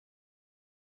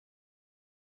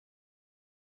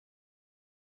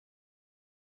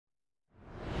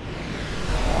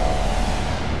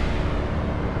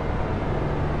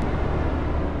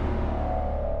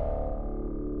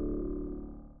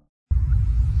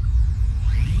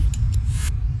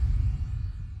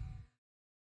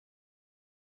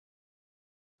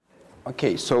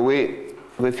Okay, so we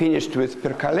finished with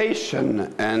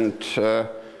percolation, and so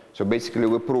basically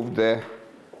we proved the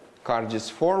Cardis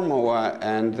formula,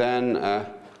 and then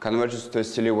convergence to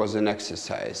SLE was an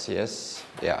exercise. Yes,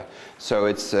 yeah. So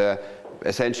it's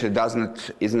essentially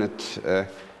isn't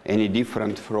any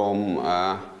different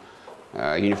from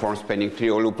uniform spanning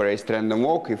tree or loop arrayed random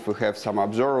walk. If we have some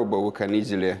observable, we can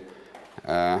easily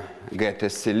get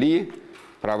SLE,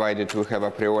 provided we have a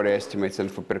priori estimates,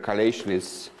 and for percolation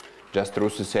it's just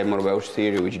Russo-Seymour-Welch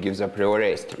theory, which gives a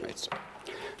priori estimates.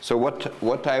 So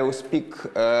what I will speak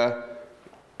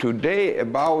today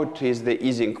about is the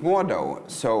Ising model.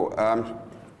 So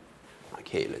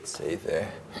okay, let's say the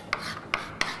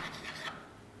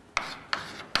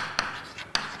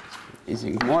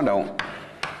Ising model.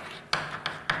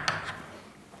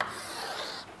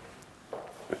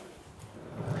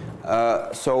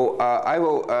 I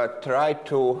will try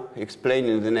to explain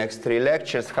in the next 3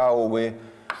 lectures how we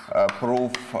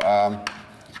prove,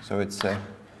 so it's a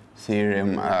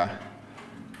theorem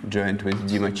joined with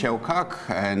Dima-Cheukak,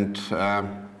 and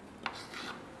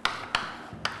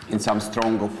in some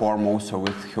stronger form also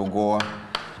with Hugo,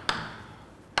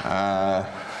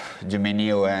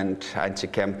 Dumenil, and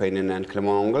Anti-Campaign and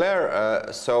Clément-Angler.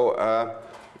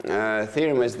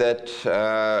 Theorem is that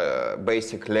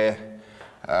basically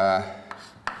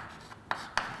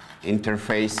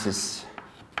interfaces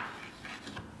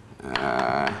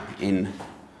in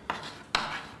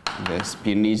the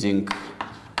spin-Ising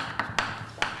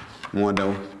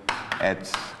model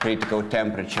at critical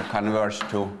temperature converge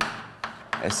to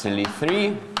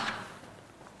SLE3,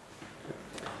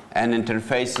 and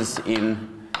interfaces in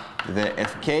the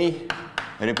FK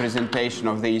representation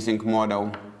of the Ising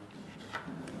model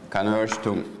converge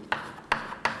to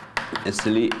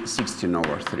SLE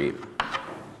 16/3.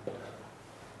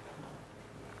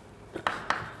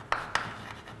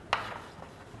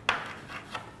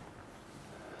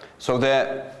 So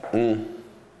the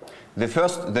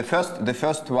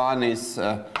first one is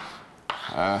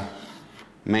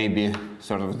maybe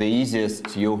sort of the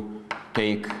easiest. You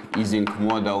take Ising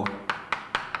model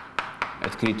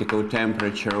at critical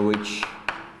temperature, which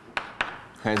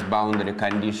has boundary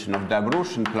condition of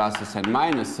Dobrushin pluses and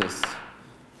minuses,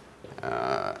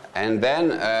 and then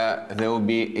there will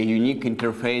be a unique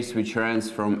interface which runs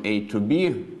from A to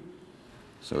B.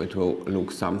 So it will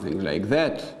look something like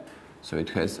that. So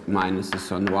it has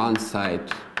minuses on one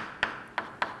side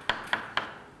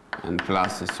and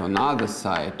pluses on the other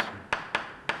side.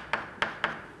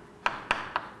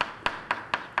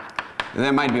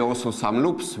 There might be also some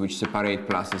loops which separate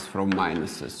pluses from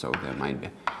minuses, so there might be.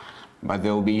 But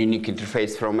there will be a unique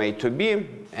interface from A to B,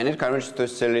 and it converges to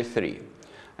SLE3.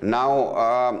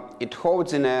 Now, it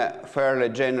holds in a fairly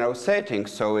general setting,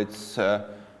 so it's the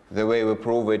way we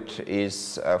prove it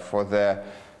is for the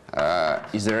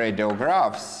isoradial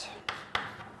graphs.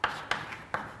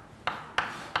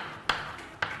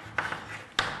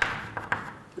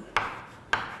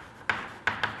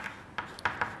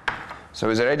 So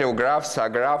isoradial graphs are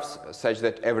graphs such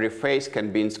that every face can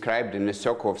be inscribed in a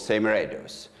circle of same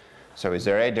radius. So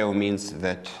isoradial means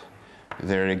that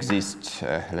there exists,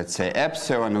 let's say,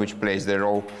 epsilon, which plays the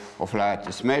role of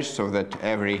lattice mesh, so that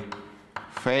every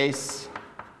face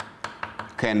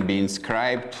can be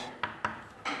inscribed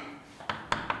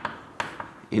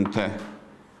into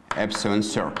epsilon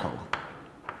circle.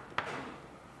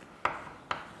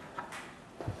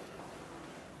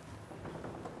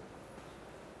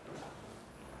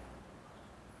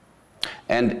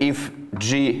 And if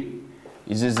G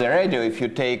is isoradial, if you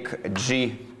take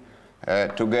G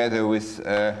together with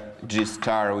G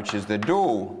star, which is the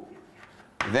dual,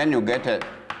 then you get a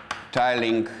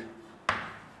tiling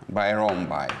by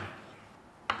rhombi.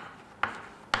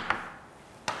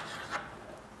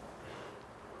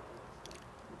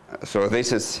 So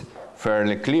this is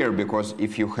fairly clear, because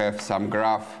if you have some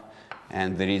graph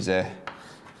and there is a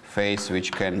face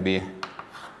which can be,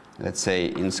 let's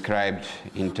say, inscribed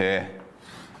into a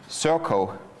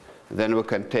circle, then we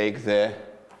can take the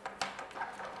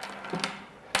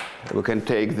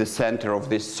center of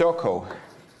this circle,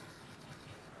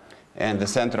 and the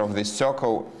center of this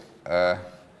circle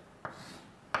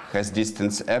has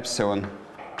distance epsilon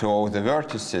to all the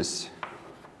vertices.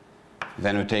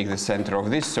 Then we take the center of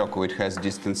this circle, it has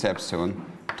distance epsilon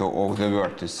to all the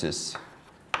vertices.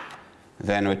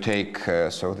 Then we take,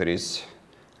 so there is,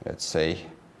 let's say,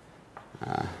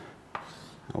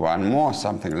 one more,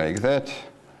 something like that.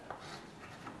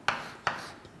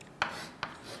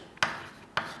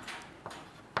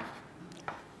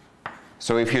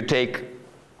 So if you take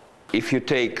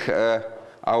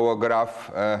our graph,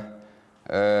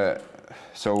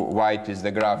 so white is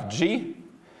the graph G,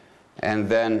 And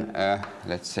then,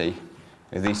 let's say,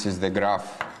 this is the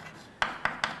graph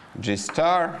G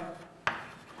star.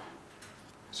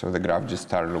 So the graph G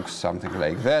star looks something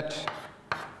like that.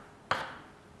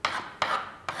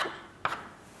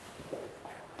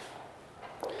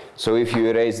 So if you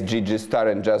erase G star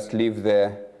and just leave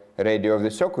the radio of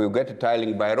the circle, you get a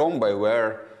tiling by rhombi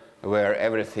where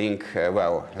everything,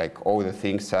 well, like all the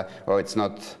things are, well, it's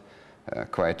not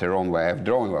quite a rhombi I have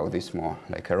drawn, well, this more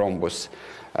like a rhombus.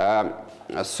 I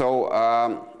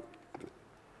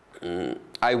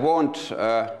won't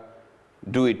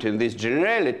do it in this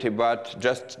generality, but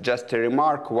just a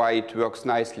remark why it works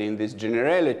nicely in this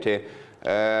generality,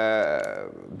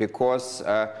 because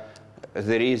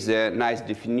there is a nice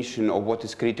definition of what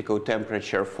is critical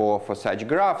temperature for such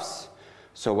graphs.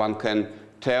 So one can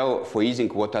tell for Ising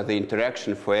what are the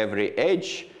interactions for every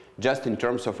edge just in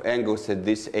terms of angles at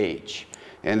this edge.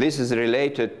 And this is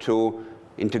related to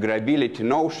integrability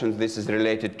notions. This is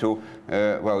related to,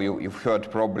 well, you've heard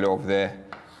probably of the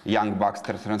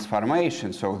Young-Baxter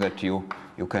transformation, so that you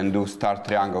can do star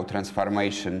triangle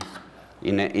transformation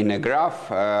in a graph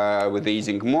with the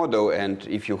Ising model. And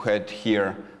if you had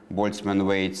here Boltzmann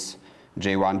weights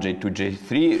J1, J2,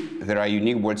 J3, there are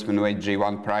unique Boltzmann weights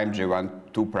J1 prime, J1,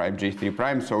 2 prime, J3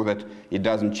 prime, so that it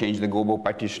doesn't change the global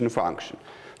partition function.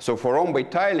 So for rhombi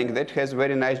tiling, that has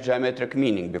very nice geometric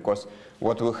meaning, because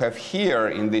what we have here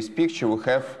in this picture, we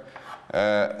have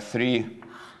three,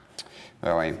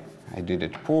 well, I did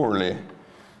it poorly.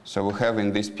 So we have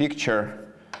in this picture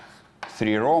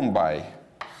 3 rhombi.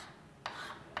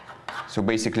 So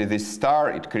basically this star,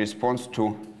 it corresponds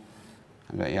to,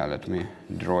 yeah, let me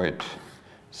draw it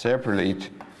separately. It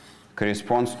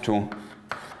corresponds to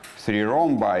 3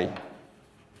 rhombi.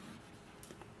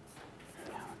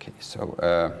 Okay, so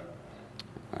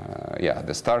yeah,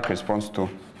 the star corresponds to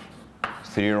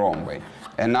 3 rhombi.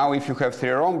 And now if you have 3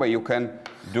 rhombi, you can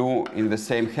do in the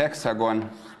same hexagon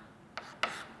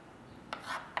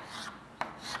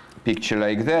picture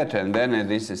like that, and then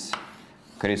this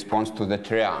corresponds to the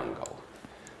triangle.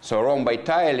 So rhombi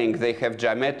tiling, they have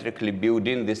geometrically built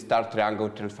in this star triangle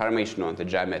transformation on the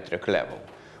geometric level.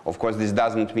 Of course, this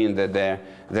doesn't mean that there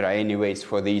are any weights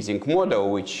for the Ising model,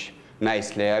 which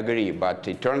nicely agree, but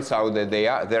it turns out that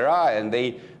there are, and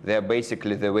they're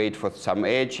basically the weight for some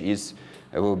edge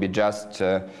will be just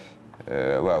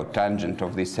well, tangent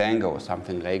of this angle or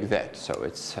something like that. So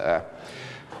it's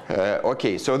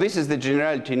okay, so this is the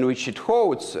generality in which it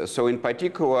holds. So in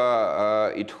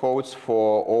particular, it holds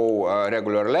for all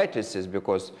regular lattices,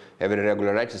 because every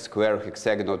regular lattice, square,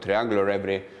 hexagonal, triangular,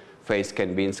 every face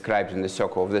can be inscribed in the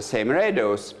circle of the same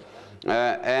radius.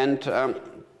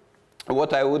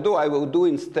 What I will do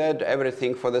instead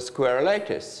everything for the square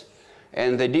lattice.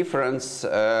 And the difference,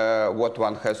 what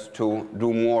one has to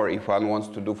do more if one wants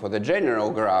to do for the general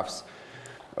graphs,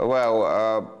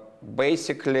 well,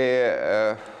 basically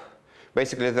there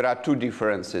are 2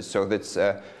 differences. So that's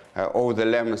all the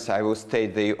lemmas I will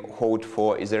state they hold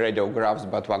for is the radial graphs,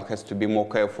 but one has to be more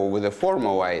careful with the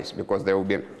formal ways, because there will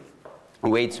be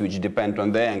weights which depend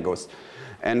on the angles.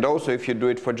 And also, if you do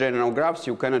it for general graphs,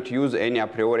 you cannot use any a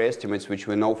priori estimates which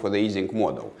we know for the Ising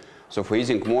model. So for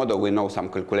Ising model, we know some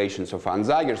calculations of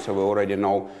Ansager, so we already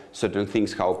know certain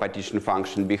things, how partition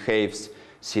function behaves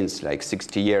since like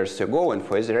 60 years ago. And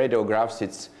for the radial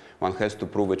graphs, one has to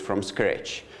prove it from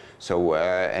scratch. So,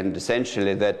 and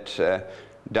essentially that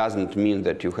doesn't mean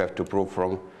that you have to prove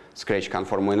from scratch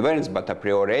conformal invariance, but a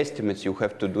priori estimates, you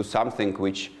have to do something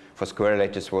which for square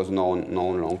lattice was known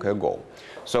long ago.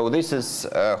 So this is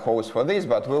holds for this,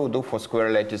 but we'll do for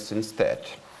square lattice instead.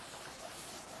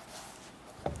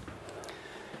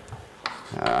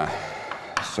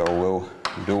 So we'll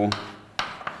do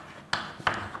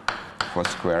for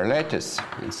square lattice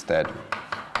instead.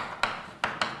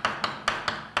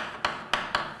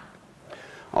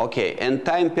 Okay, and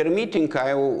time permitting,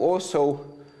 I will also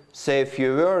say a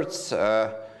few words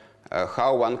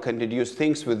how one can deduce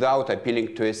things without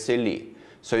appealing to SLE.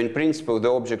 So in principle,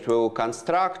 the object we will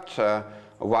construct,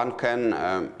 one can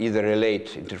either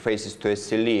relate interfaces to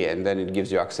SLE, and then it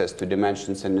gives you access to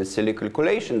dimensions and SLE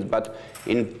calculations. But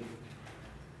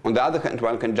on the other hand,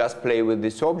 one can just play with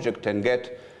this object and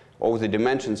get all the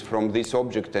dimensions from this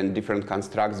object and different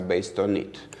constructs based on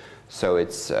it. So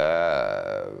it's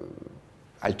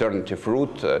alternative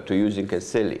route to using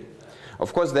SLE.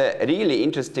 Of course, the really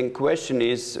interesting question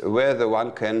is whether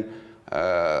one can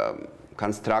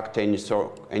construct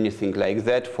anything like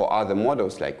that for other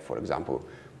models, like, for example,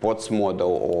 Potts model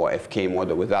or FK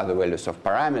model with other values of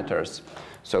parameters.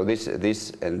 So this,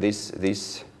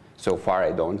 so far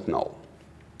I don't know.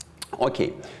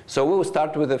 Okay, so we'll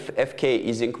start with the FK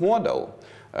Ising model.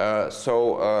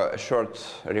 So a short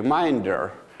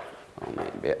reminder, or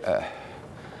maybe a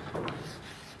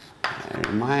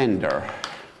reminder.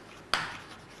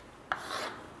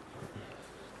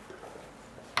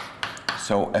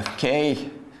 So FK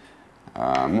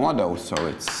model, so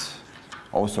it's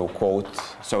also called,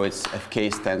 so it's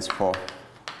FK stands for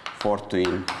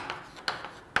Fortuin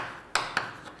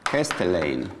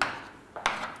Castellane,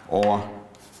 or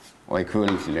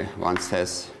equivalently, one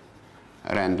says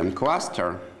random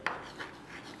cluster.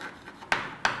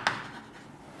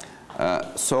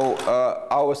 So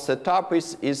our setup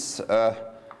is the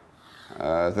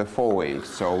following.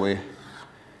 So we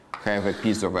have a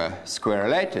piece of a square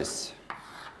lattice.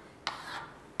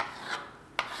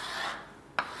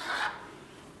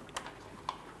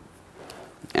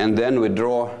 And then we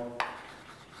draw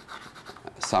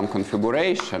some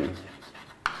configuration.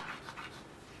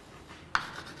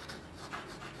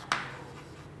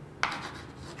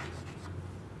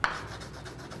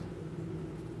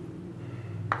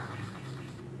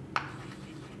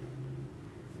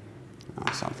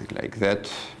 Something like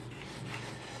that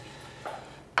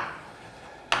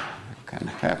can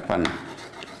happen.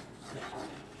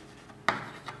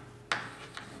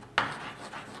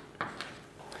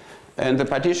 And the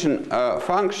partition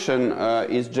function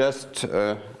is just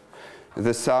the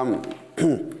sum.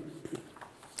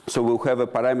 So we'll have a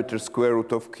parameter square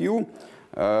root of q.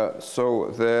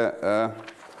 So the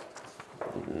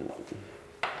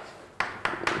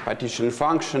partition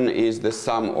function is the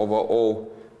sum over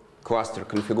all cluster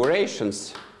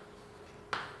configurations.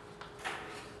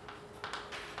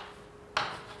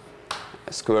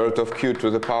 Square root of q to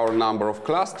the power number of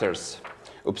clusters.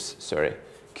 Oops, sorry.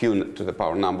 Q to the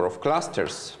power number of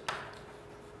clusters.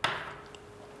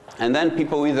 And then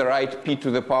people either write p to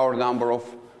the power number of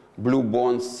blue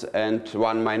bonds and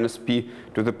 1 minus p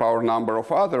to the power number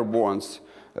of other bonds.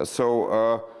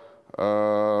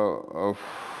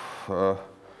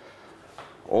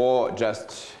 Or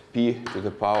just p to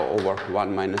the power over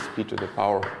 1 minus p to the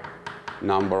power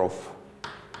number of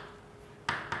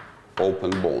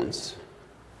open bonds.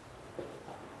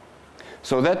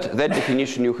 So that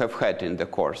definition you have had in the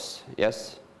course,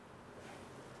 yes?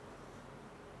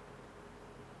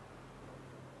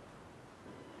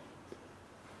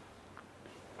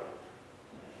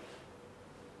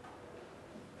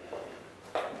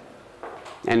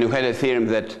 And you had a theorem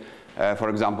that, for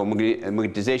example,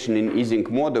 magnetization in Ising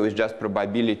model is just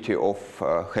probability of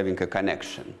having a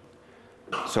connection.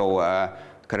 So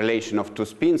correlation of two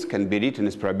spins can be written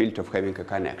as probability of having a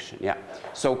connection. Yeah.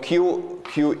 So Q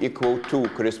equal to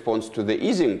corresponds to the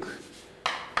Ising.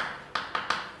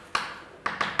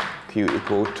 Q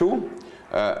equal to.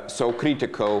 So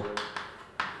critical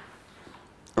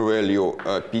value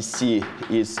PC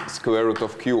is square root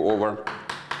of Q over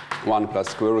 1 plus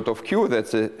square root of Q.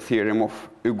 That's a theorem of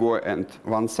Hugo and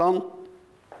Vincent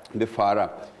Befara.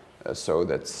 So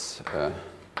that's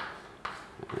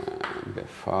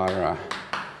Befara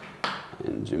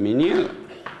and Juminil.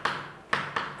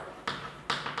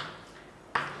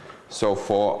 So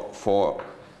for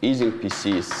Ising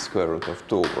PC is square root of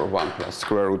 2 over 1 plus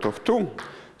square root of 2.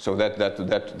 So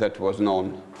that was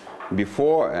known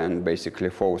before and basically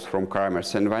follows from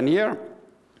Kramers and Vanier.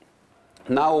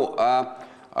 Now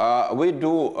we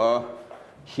do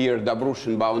here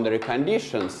Dobrushin boundary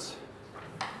conditions.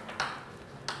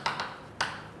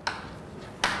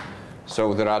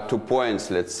 So there are 2 points,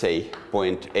 let's say,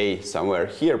 point A somewhere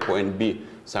here, point B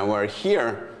somewhere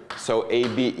here. So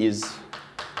AB is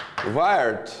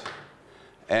wired,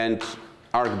 and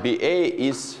arc BA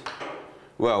is,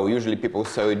 well, usually people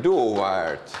say dual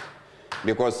wired,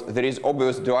 because there is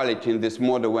obvious duality in this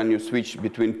model when you switch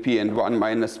between P and 1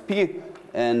 minus P,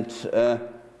 and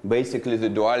basically the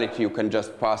duality you can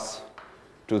just pass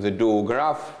to the dual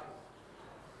graph.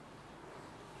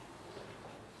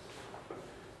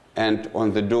 And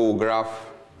on the dual graph,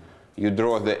 you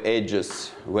draw the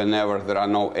edges whenever there are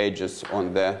no edges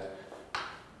on the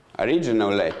original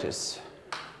lattice.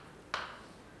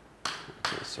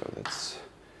 Okay, so that's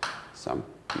some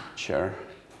picture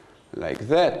like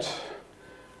that.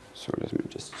 So let me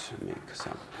just make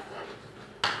some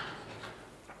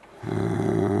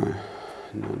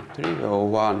non-trivial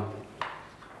one.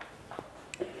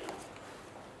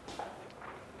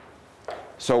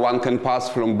 So one can pass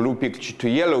from blue picture to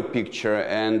yellow picture,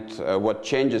 and what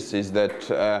changes is that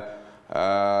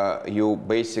you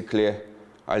basically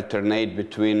alternate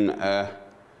between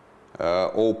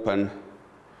open,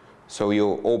 so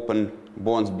you open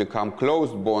bonds become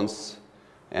closed bonds,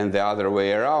 and the other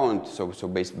way around. So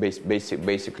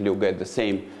basically you get the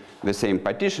same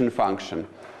partition function.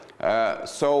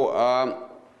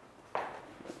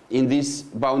 in these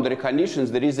boundary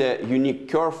conditions, there is a unique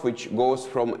curve which goes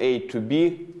from A to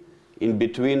B in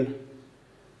between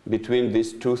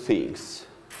these two things.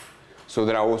 So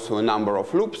there are also a number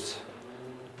of loops.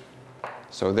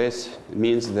 So this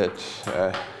means that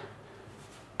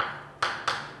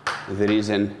there is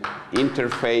an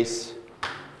interface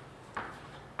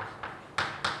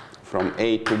from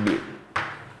A to B.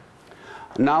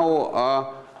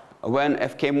 Now, when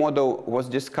FK model was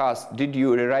discussed, did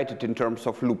you rewrite it in terms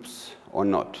of loops or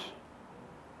not?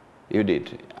 You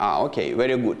did. Okay,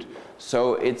 very good.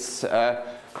 So it's,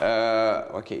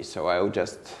 okay, so I'll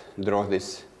just draw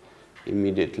this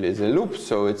immediately as a loop.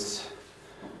 So it's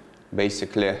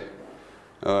basically,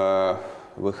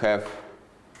 we have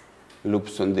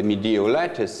loops on the medial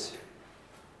lattice.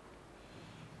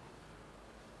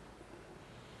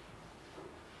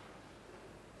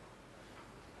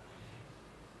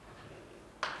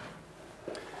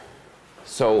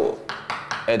 So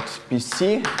at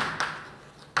PC,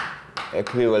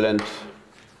 equivalent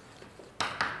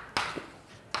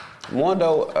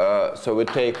model, so we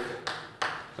take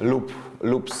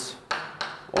loops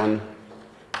on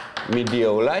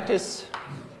medial lattice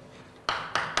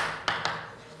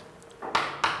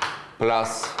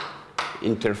plus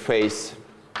interface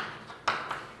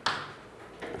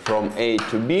from A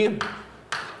to B,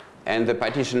 and the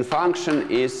partition function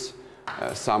is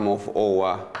sum of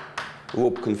our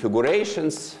loop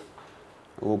configurations,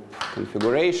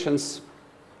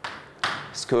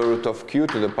 square root of q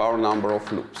to the power number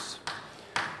of loops.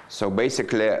 So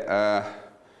basically,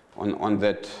 on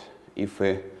that, if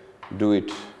we do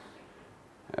it,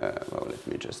 well, let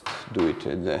me just do it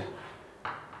in the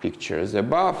pictures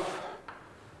above.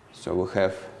 So we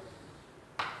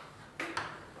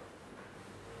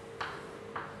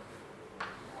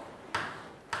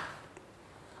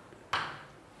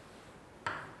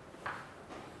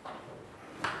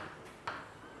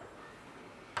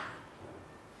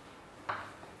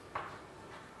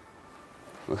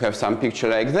have some picture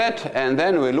like that, and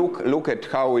then we look at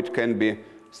how it can be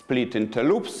split into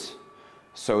loops.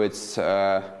 So it's,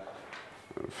 for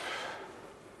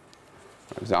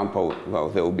example, well,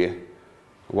 there will be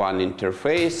one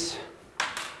interface,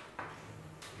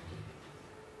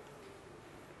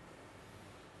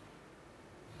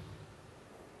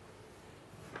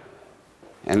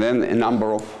 and then a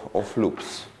number of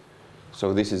loops.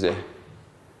 So this is a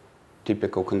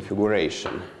typical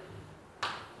configuration.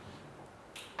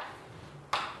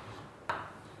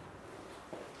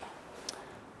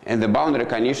 And the boundary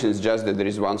condition is just that there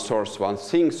is one source, one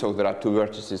thing, so there are two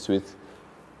vertices with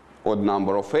odd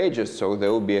number of edges, so there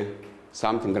will be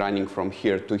something running from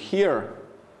here to here,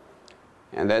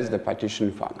 and that's the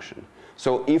partition function.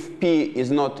 So if P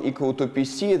is not equal to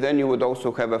PC, then you would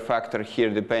also have a factor here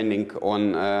depending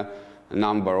on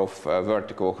number of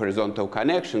vertical or horizontal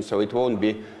connections, so it won't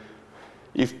be,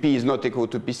 if P is not equal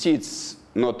to PC, it's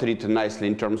not written nicely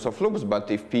in terms of loops,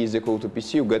 but if P is equal to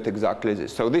PC, you get exactly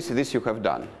this. So this you have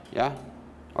done, yeah?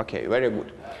 Okay, very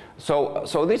good.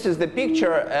 So this is the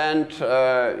picture, and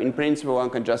in principle, one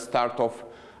can just start off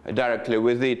directly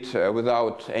with it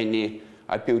without any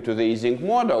appeal to the Ising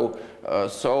model.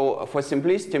 So for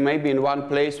simplicity, maybe in one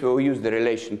place we'll use the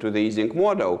relation to the Ising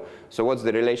model. So what's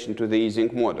the relation to the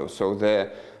Ising model? So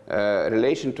the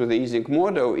relation to the Ising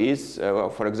model is,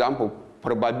 for example,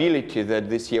 probability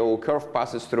that this yellow curve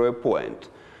passes through a point.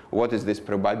 What is this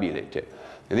probability?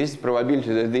 This is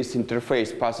probability that this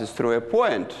interface passes through a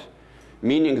point,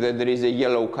 meaning that there is a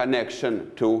yellow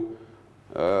connection to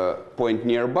point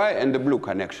nearby and the blue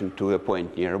connection to the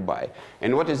point nearby.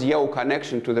 And what is yellow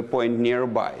connection to the point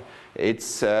nearby?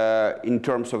 It's, in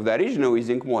terms of the original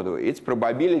Ising model, it's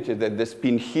probability that the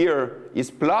spin here is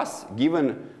plus,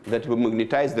 given that we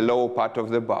magnetize the lower part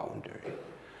of the boundary.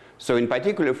 So in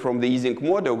particular, from the Ising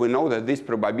model, we know that this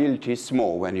probability is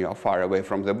small when you are far away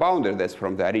from the boundary. That's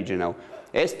from the original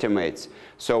estimates.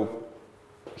 So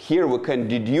here we can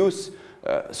deduce,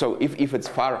 so if it's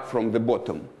far from the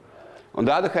bottom. On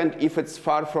the other hand, if it's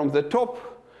far from the top,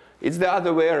 it's the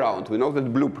other way around. We know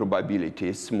that blue probability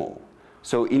is small.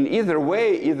 So in either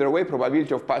way,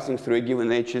 probability of passing through a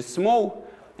given edge is small,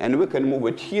 and we can move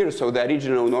it here. So the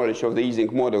original knowledge of the Ising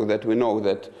model that we know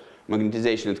that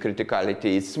magnetization at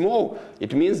criticality is small,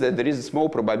 it means that there is a small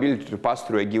probability to pass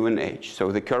through a given edge.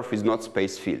 So the curve is not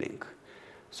space filling.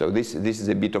 So this is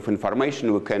a bit of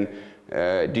information we can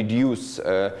deduce,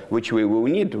 which we will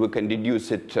need. We can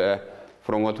deduce it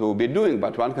from what we'll be doing,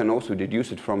 but one can also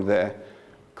deduce it from the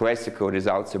classical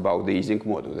results about the Ising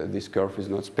model, that this curve is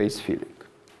not space filling.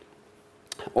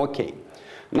 Okay,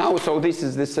 now so this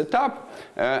is the setup,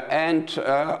 and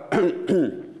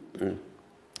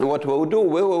what we'll do,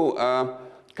 we will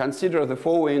consider the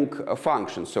following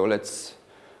function. So let's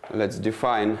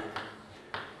define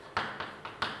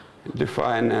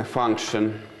a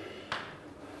function.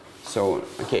 So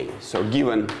okay, so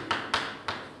given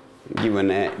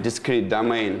a discrete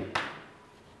domain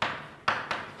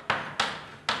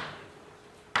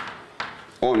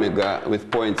omega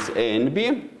with points A and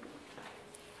B,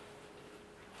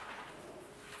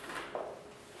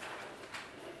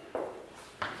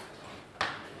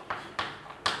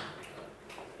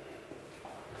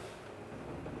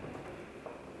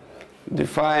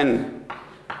 define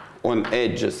on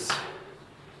edges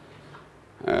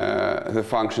the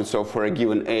function. So for a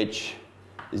given edge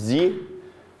z,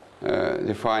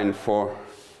 define for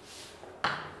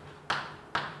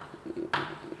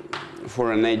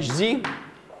an edge z,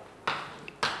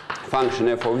 function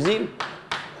f of z.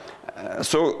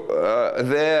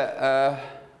 The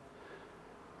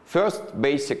first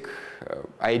basic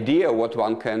idea what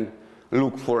one can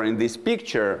look for in this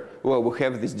picture, well, we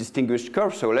have this distinguished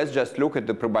curve, so let's just look at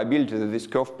the probability that this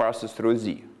curve passes through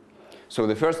z. So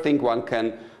the first thing one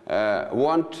can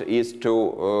want is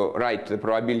to write the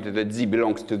probability that z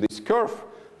belongs to this curve.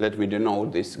 Let me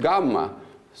denote this gamma.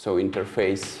 So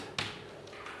interface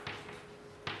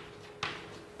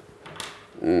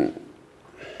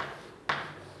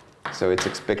so it's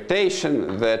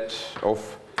expectation that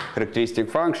of characteristic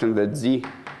function that z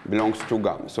belongs to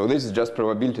gamma. So this is just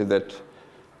probability that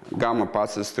gamma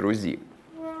passes through z.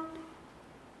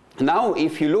 Now,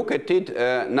 if you look at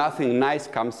it, nothing nice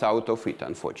comes out of it,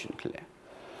 unfortunately.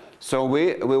 So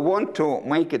we want to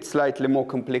make it slightly more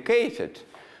complicated.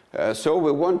 So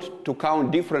we want to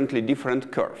count differently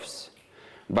different curves.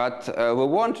 But we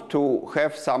want to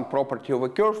have some property of a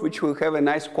curve which will have a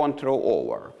nice control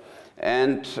over.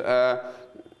 And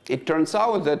it turns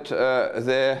out that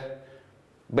the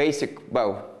basic,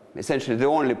 well, essentially the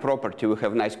only property we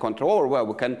have nice control over, well,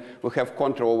 we have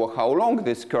control over how long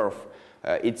this curve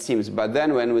it seems, but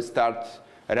then when we start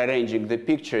rearranging the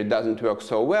picture, it doesn't work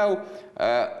so well.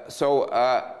 So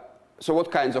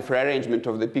what kinds of rearrangement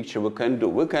of the picture we can do?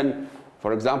 We can,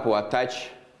 for example,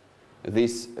 attach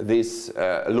this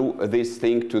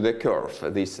thing to the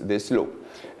curve, this loop.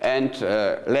 And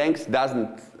length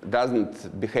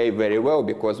doesn't behave very well,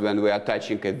 because when we are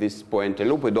attaching at this point a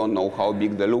loop, we don't know how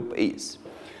big the loop is.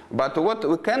 But what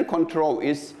we can control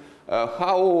is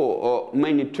how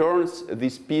many turns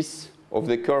this piece of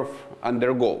the curve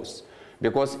undergoes.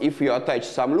 Because if you attach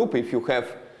some loop, if you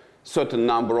have certain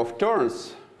number of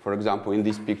turns, for example, in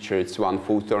this picture it's one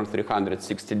full turn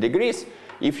 360 degrees,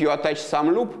 if you attach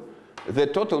some loop, the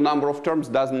total number of terms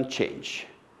doesn't change.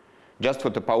 Just for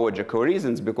topological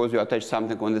reasons, because you attach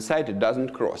something on the side, it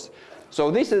doesn't cross.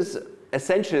 So this is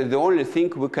essentially the only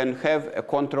thing we can have a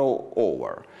control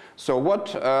over. So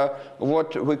what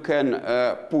we can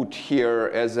put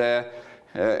here as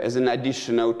an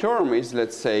additional term is,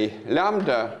 let's say,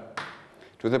 lambda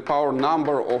to the power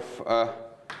number of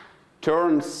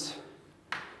turns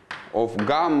of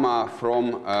gamma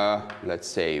from, let's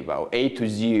say, well, A to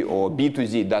Z or B to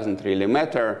Z, doesn't really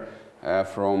matter,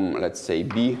 from, let's say,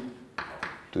 B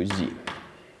to Z.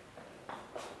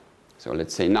 So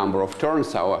let's say number of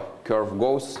turns our curve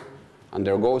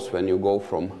undergoes when you go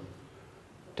from,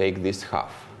 take this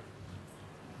half.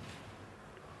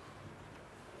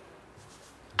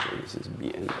 So this is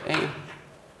B and A.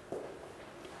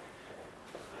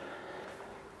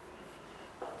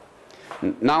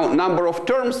 Now, number of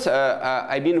terms,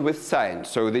 I mean with sign.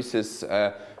 So this is,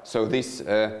 this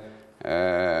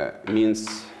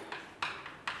means,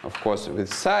 of course,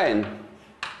 with sign.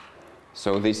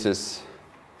 So this is,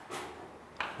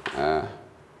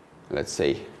 let's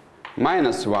say,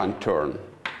 -1 turn,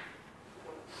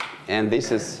 and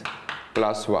this is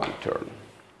 +1 turn.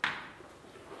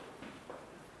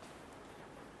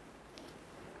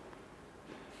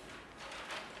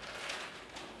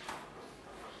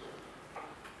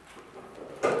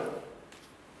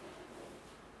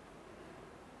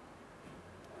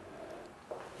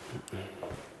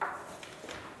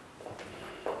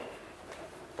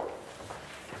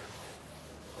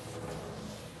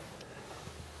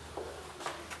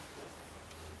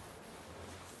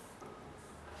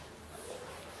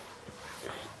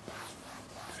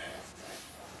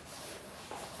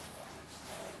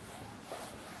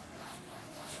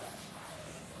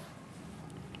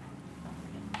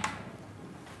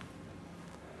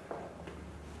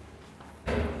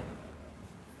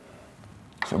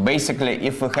 So basically,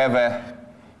 if we have a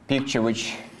picture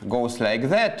which goes like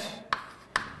that,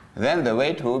 then the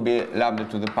weight will be lambda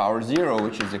to the power 0,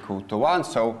 which is equal to 1.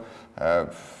 So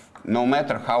no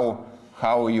matter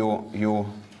how you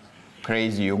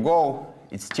crazy you go,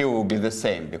 it still will be the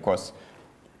same, because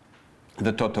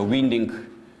the total winding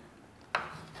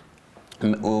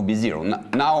will be 0.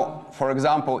 Now, for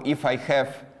example, if I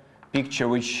have picture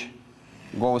which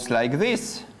goes like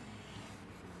this,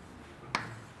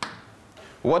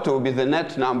 what will be the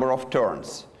net number of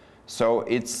turns? So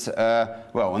it's,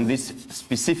 well, on this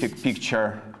specific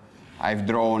picture I've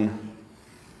drawn,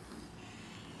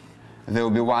 there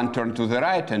will be 1 turn to the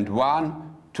right and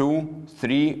 1, 2,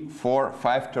 3, 4,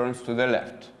 5 turns to the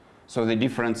left. So the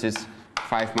difference is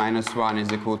 5 minus 1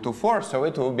 is equal to 4, so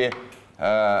it will be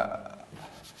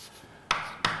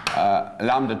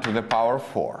lambda to the power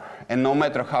 4. And no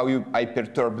matter how I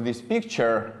perturb this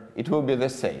picture, it will be the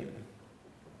same.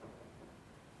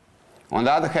 On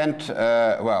the other hand,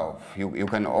 well, you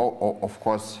can, of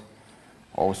course,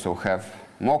 also have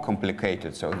more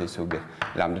complicated, so this will be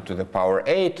lambda to the power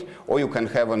 8, or you can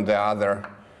have on the other,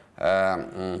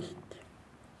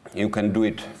 you can do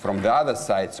it from the other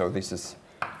side, so this is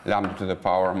lambda to the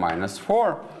power minus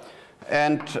 4.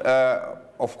 And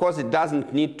of course, it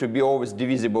doesn't need to be always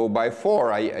divisible by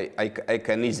 4. I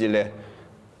can easily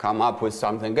come up with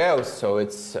something else, so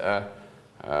it's,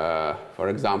 for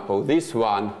example, this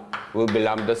one will be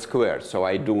lambda squared, so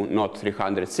I do not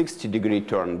 360-degree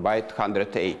turn, but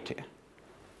 180.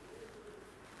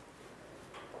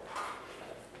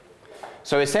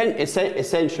 So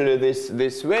essentially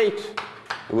this weight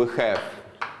we have,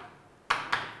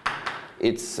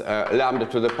 it's lambda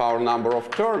to the power number of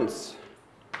turns.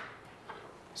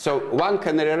 So one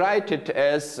can rewrite it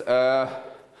as,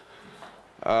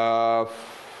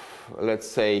 let's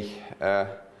say,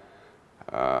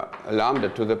 lambda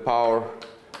to the power,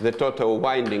 the total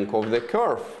winding of the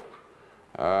curve,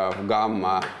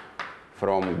 gamma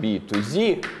from B to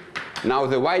Z. Now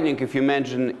the winding, if you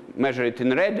measure it in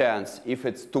radians, if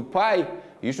it's 2 pi,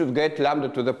 you should get lambda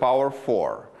to the power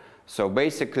 4. So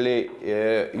basically,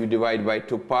 you divide by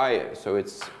 2 pi, so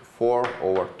it's 4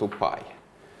 over 2 pi.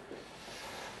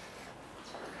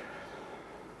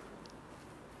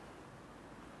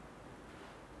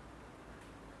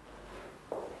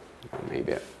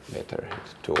 Maybe better,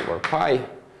 it's 2 over pi.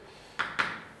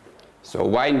 So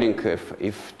winding,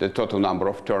 if the total number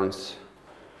of turns,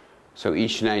 so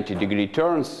each 90-degree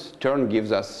turn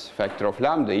gives us factor of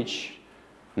lambda, each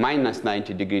minus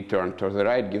 90-degree turn to the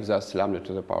right gives us lambda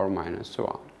to the power minus so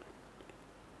on.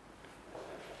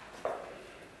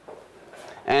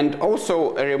 And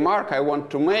also a remark I want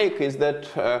to make is that,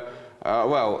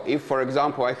 well, if for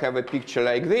example I have a picture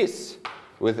like this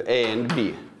with A and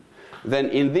B, then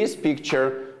in this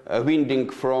picture winding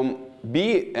from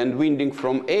B and winding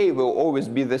from A will always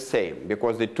be the same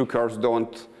because the two curves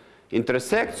don't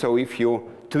intersect. So if you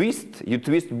twist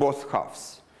both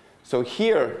halves. So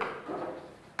here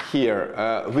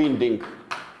winding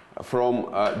from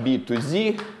B to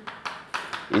Z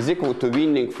is equal to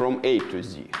winding from A to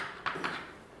Z.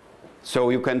 So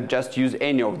you can just use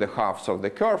any of the halves of the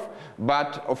curve.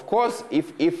 But of course,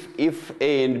 if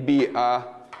A and B are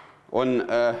on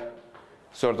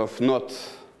sort of not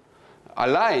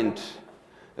aligned,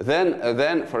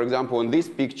 then for example, in this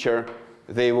picture,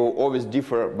 they will always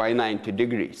differ by 90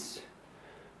 degrees.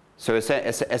 So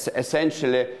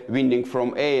essentially, winding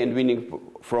from A and winding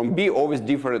from B always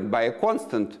differ by a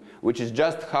constant, which is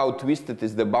just how twisted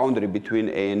is the boundary between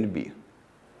A and B.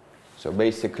 So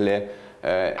basically,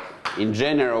 in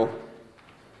general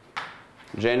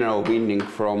winding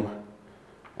from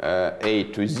A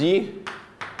to Z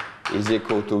is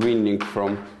equal to winding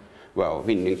from, well,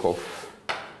 winding of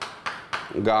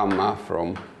gamma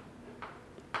from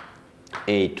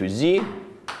A to Z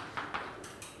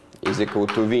is equal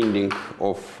to winding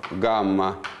of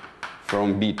gamma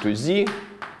from B to Z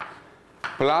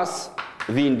plus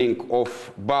winding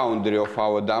of boundary of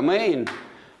our domain.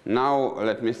 Now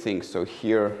let me think. So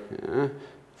here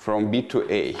from B to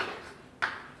A.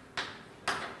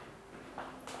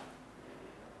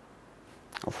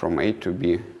 Or from A to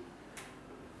B.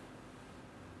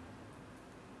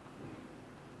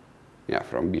 Yeah,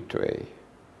 from B to A.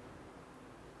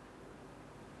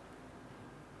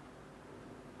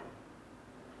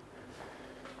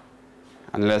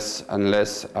 Unless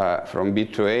from B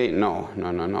to A, no.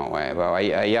 Well,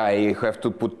 I have to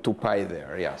put 2 pi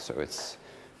there. Yeah, so it's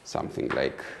something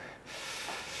like,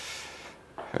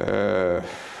 yeah.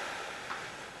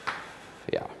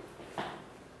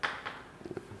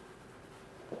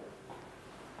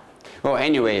 Well,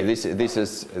 anyway, this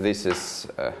is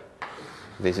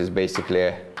basically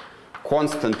a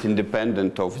constant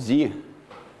independent of Z.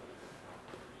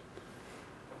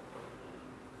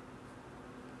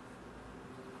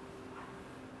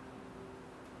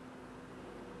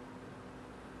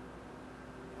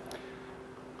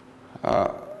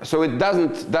 So it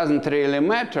doesn't really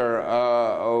matter.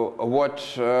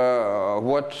 What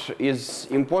is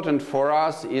important for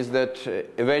us is that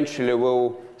eventually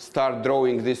we'll start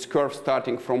drawing this curve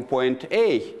starting from point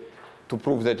A to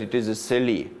prove that it is a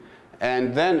CLE.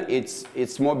 And then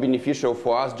it's more beneficial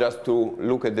for us just to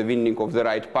look at the winding of the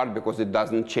right part because it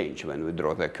doesn't change when we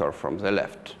draw the curve from the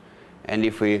left. And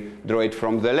if we draw it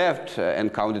from the left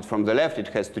and count it from the left, it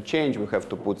has to change. We have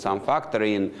to put some factor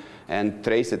in and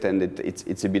trace it, and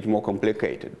it's a bit more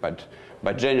complicated.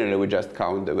 But generally, we just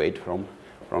count the weight from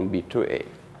B to A.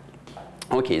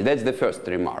 OK, that's the first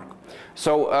remark.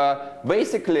 So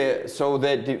basically,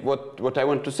 what I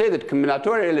want to say that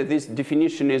combinatorially, this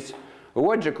definition is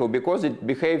logical because it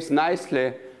behaves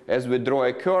nicely as we draw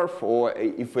a curve, or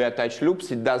if we attach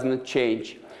loops, it doesn't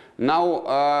change. Now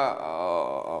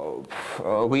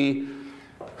we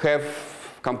have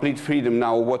complete freedom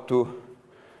now what to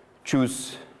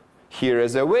choose here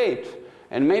as a weight.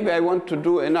 And maybe I want to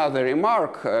do another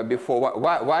remark before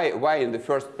why in the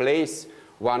first place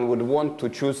one would want to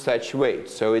choose such weight.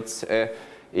 So it's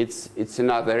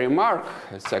another remark,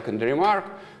 a second remark.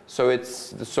 So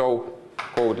it's the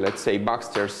so-called, let's say,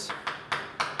 Baxter's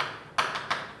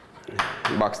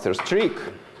trick.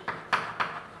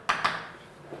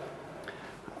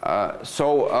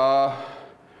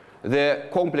 The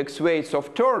complex weights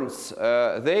of turns,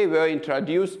 they were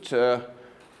introduced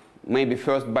maybe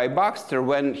first by Baxter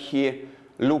when he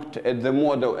looked at the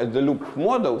model, at the loop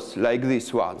models like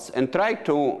these ones, and tried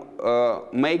to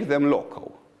make them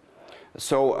local.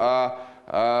 So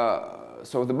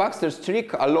the Baxter's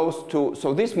trick allows to,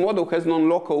 so this model has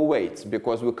non-local weights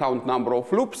because we count number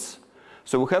of loops.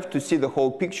 So we have to see the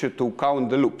whole picture to count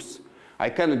the loops. I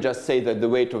cannot just say that the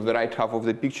weight of the right half of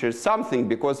the picture is something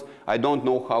because I don't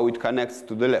know how it connects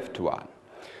to the left one.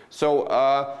 So,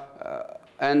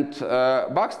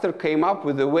 Baxter came up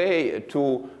with a way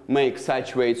to make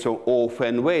such weights or of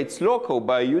n weights local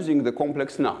by using the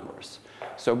complex numbers.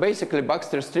 So basically,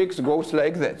 Baxter's trick goes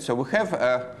like that. So we have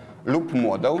a loop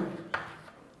model.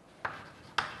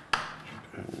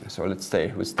 So let's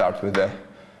say we start with the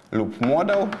loop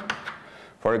model.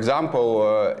 For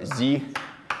example, Z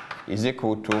is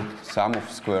equal to sum of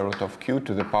square root of q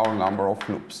to the power number of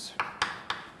loops.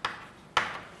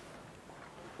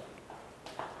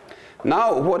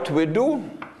 Now what we do,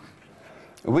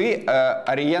 we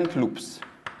orient loops.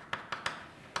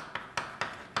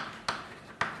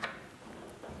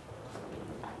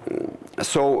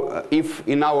 So if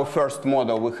in our first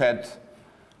model we had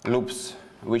loops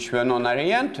which were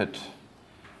non-oriented,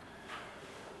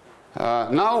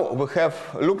 now we have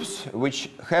loops which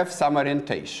have some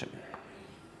orientation.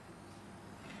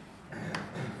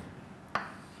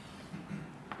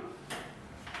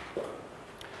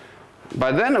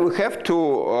 But then we have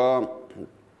to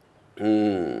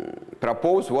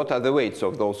propose what are the weights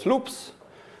of those loops.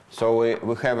 So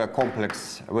we have a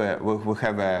complex, we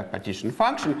have a partition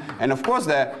function. And of course,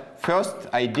 the first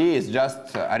idea is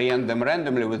just orient them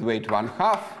randomly with weight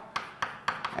 1/2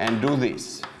 and do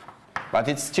this. But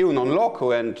it's still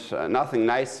non-local and nothing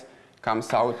nice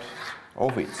comes out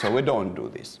of it. So we don't do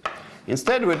this.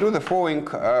 Instead, we do the following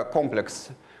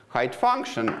complex height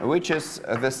function, which is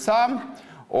the sum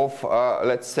of,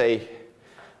 let's say,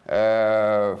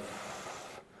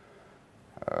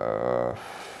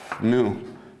 mu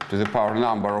to the power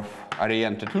number of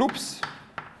oriented loops.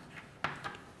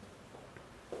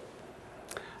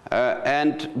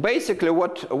 And basically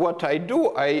what I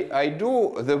do, I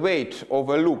do the weight of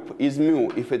a loop is mu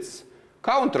if it's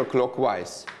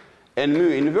counterclockwise and mu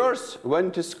inverse when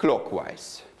it is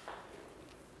clockwise.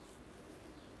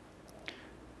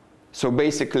 So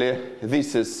basically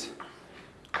this is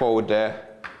called a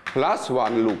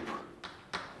 +1 loop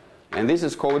and this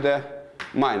is called a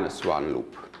 -1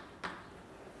 loop.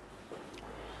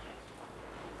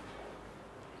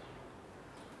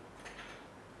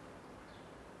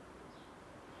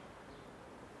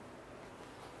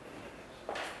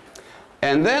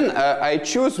 And then I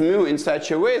choose mu in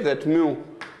such a way that mu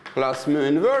plus mu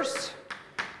inverse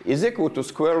is equal to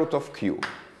square root of q.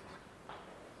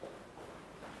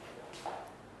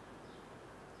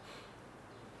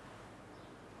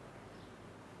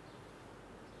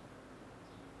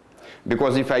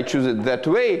 Because if I choose it that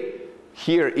way,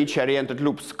 here each oriented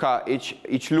loop,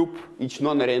 each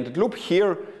non-oriented loop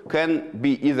here can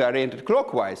be either oriented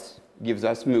clockwise, gives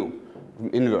us mu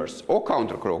inverse, or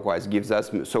counterclockwise gives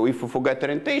us mu. So if we forget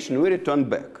orientation, we return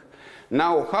back.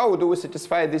 Now, how do we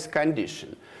satisfy this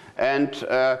condition? And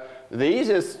the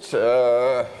easiest,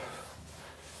 of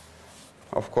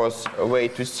course, way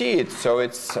to see it, so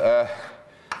it's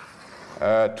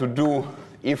to do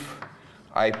if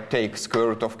I take square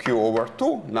root of q over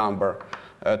 2 number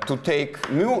to take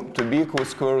mu to be equal to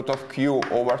square root of q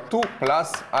over 2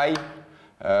 plus I,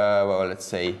 well, let's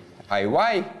say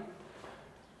iy.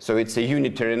 So it's a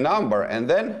unitary number, and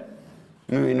then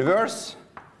mu inverse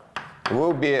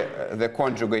will be the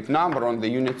conjugate number on the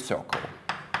unit circle.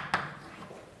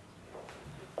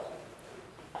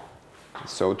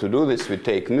 So to do this, we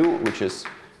take mu, which is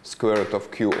square root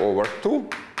of q over 2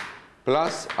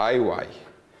 plus iy.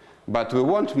 But we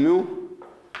want mu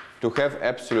to have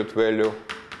absolute value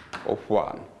of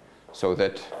 1, so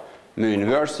that mu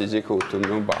inverse is equal to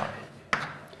mu bar.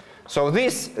 So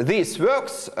this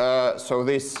works. So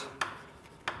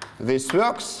this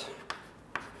works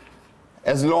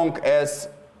as long as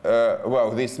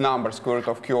well, this number square root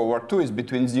of q over 2 is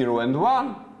between 0 and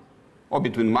 1, or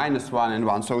between -1 and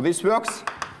 1. So this works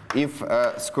if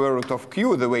square root of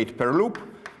q, the weight per loop,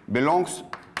 belongs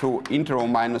to interval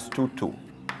 -2, 2.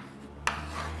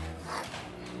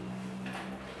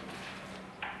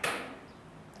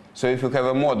 So if you have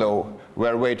a model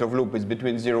where weight of loop is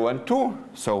between 0 and 2,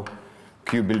 so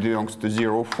q belongs to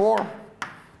 0, 4,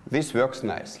 this works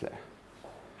nicely.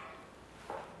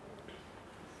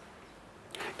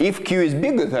 If q is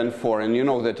bigger than 4, and you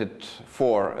know that at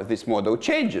 4 this model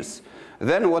changes,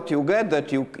 then what you get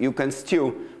that you can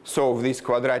still solve this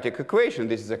quadratic equation.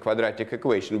 This is a quadratic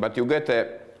equation, but you get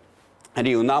a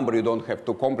real number. You don't have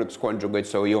to complex conjugate,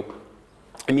 so you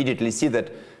immediately see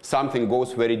that something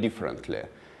goes very differently.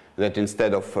 That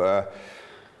instead of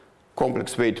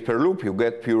complex weight per loop, you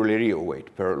get purely real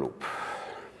weight per loop.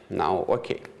 Now,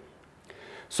 okay.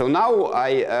 So now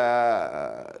I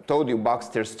told you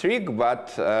Baxter's trick,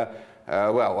 but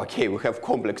well, okay, we have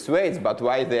complex weights, but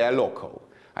why they are local?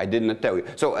 I didn't tell you.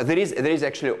 So there is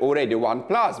actually already one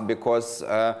plus, because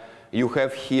you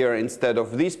have here, instead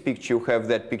of this picture, you have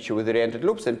that picture with oriented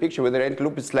loops, and picture with oriented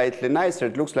loop is slightly nicer.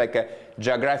 It looks like a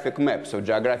geographic map. So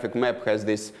geographic map has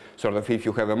this sort of, if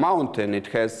you have a mountain, it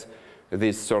has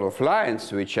these sort of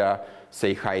lines which are,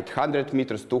 say, height 100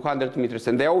 meters, 200 meters,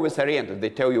 and they're always oriented. They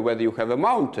tell you whether you have a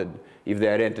mountain if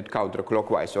they're oriented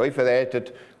counterclockwise. So if they're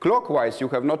oriented clockwise, you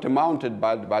have not a mountain,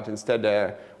 but instead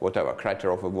a, whatever,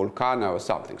 crater of a volcano or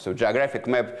something. So geographic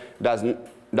map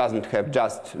doesn't have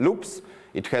just loops.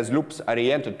 It has loops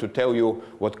oriented to tell you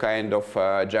what kind of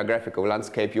geographical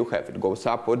landscape you have. It goes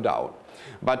up or down.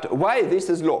 But why this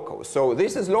is local? So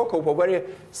this is local for very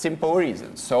simple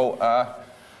reasons. So,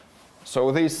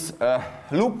 so this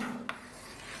loop,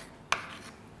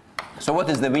 so what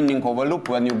is the winding of a loop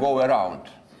when you go around?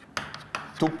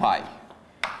 2 pi.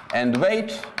 And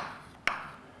weight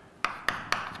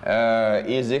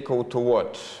is equal to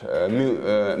what?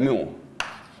 Mu.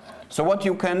 So what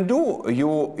you can do,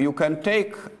 you can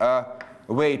take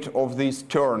weight of this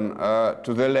turn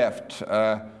to the left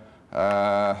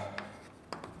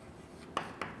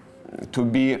to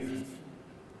be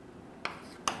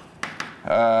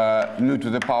mu to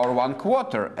the power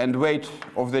 1/4, and weight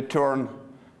of the turn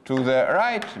to the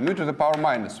right, mu to the power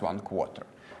 -1/4.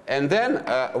 And then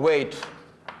weight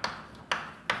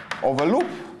of a loop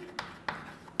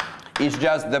is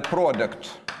just the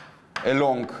product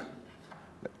along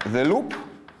the loop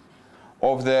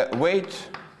of the weight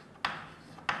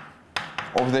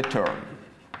of the turn.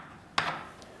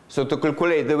 So to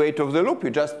calculate the weight of the loop, you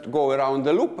just go around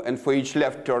the loop, and for each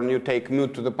left turn you take mu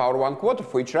to the power 1/4.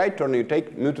 For each right turn you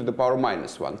take mu to the power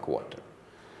 -1/4.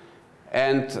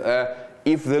 And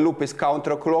if the loop is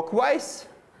counterclockwise,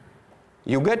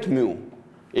 you get mu.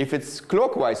 If it's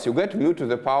clockwise, you get mu to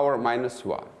the power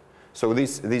 -1. So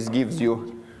this gives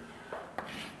you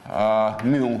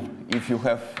mu if you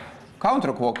have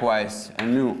counterclockwise,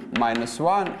 and mu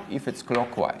 -1 if it's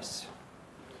clockwise.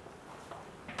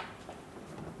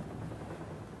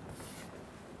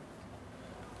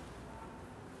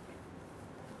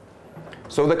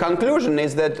 So the conclusion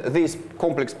is that this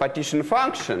complex partition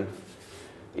function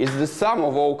is the sum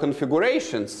of all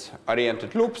configurations,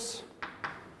 oriented loops,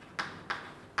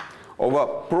 over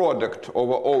product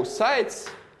over all sides,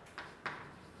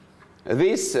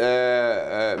 this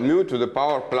mu to the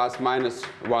power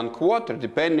 ±1/4,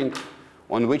 depending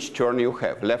on which turn you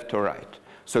have, left or right.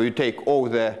 So you take all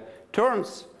the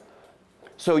turns,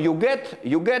 so you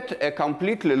get a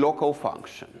completely local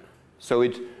function. So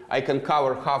I can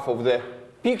cover half of the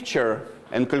picture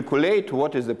and calculate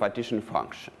what is the partition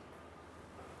function.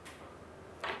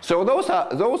 So those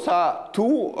are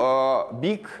two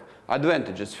big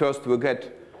advantages. First, we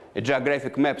get a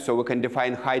geographic map, so we can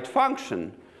define height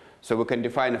function. So we can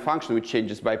define a function which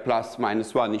changes by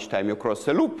 ±1 each time you cross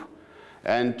a loop.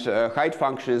 And height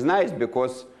function is nice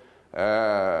because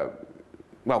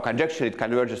well, conjecturally it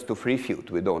converges to free field.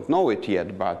 We don't know it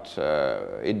yet, but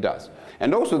it does.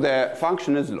 And also the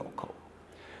function is local.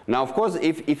 Now, of course,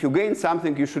 if you gain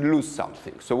something, you should lose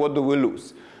something. So what do we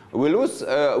lose? We lose,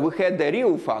 we had the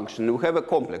real function, we have a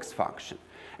complex function.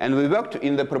 And we worked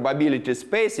in the probability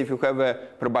space. If you have a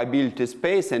probability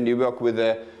space and you work with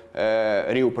a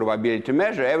real probability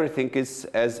measure, everything is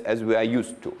as we are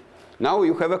used to. Now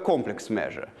you have a complex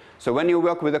measure. So when you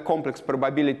work with a complex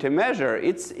probability measure,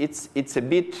 it's a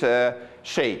bit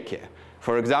shaky.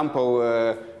 For example,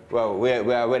 well, we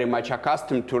are very much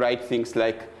accustomed to write things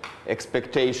like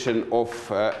expectation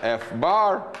of f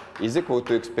bar is equal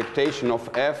to expectation of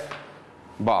f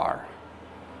bar.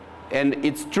 And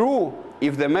it's true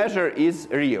if the measure is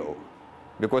real.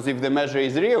 Because if the measure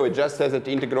is real, it just says that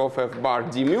integral of f bar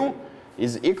d mu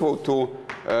is equal to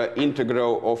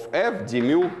integral of f d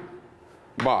mu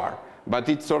bar. But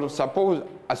it sort of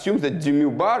assumes that d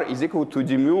mu bar is equal to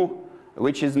d mu,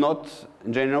 which is not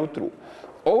in general true.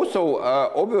 Also,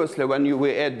 obviously, when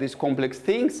we add these complex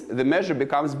things, the measure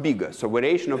becomes bigger. So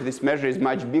variation of this measure is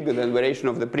much bigger than variation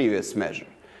of the previous measure,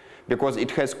 because it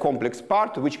has complex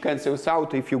part which cancels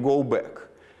out if you go back.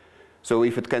 So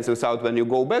if it cancels out when you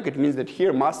go back, it means that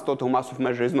here total mass of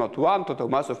measure is not 1, total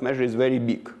mass of measure is very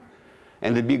big.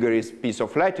 And the bigger is piece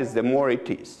of lattice, the more it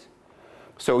is.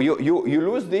 So you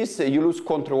lose this, you lose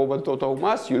control over total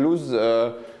mass, you lose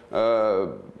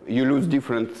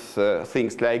different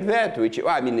things like that, which,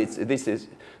 well, I mean, this is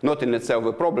not in itself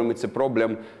a problem, it's a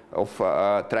problem of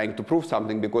trying to prove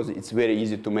something, because it's very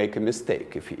easy to make a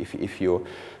mistake if you're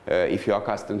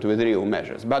accustomed with real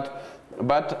measures. But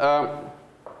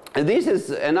this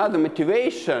is another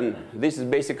motivation. This is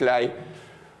basically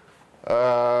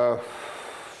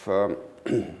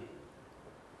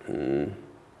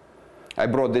I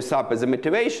brought this up as a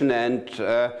motivation, and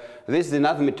this is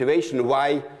another motivation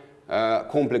why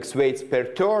complex weights per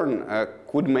turn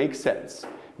could make sense,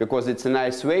 because it's a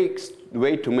nice way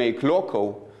to make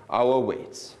local our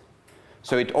weights.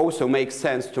 So it also makes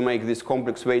sense to make these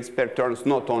complex weights per turns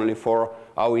not only for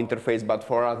our interface but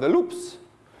for other loops.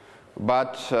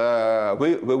 But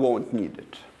we won't need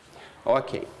it.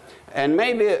 Okay. And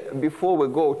maybe before we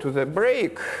go to the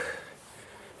break,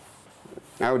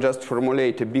 I'll just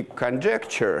formulate a big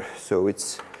conjecture, so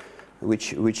it's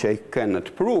which I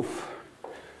cannot prove.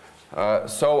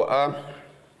 Has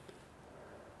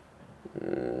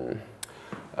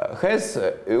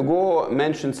Hugo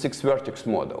mentioned 6-vertex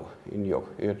model in your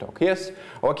talk? Yes?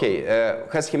 Okay.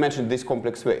 Has he mentioned these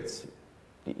complex weights?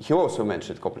 He also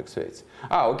mentioned complex weights.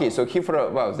 Ah, okay. So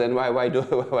well, then why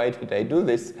did I do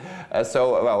this?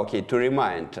 Well, okay. To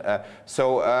remind.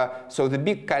 So the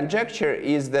big conjecture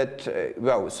is that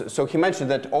so he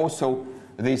mentioned that also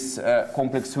these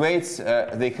complex weights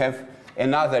they have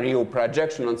another real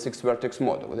projection on 6-vertex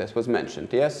model. This was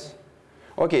mentioned. Yes.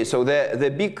 Okay. So the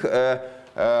big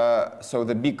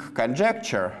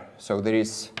conjecture. So there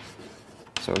is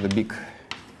the big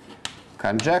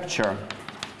conjecture.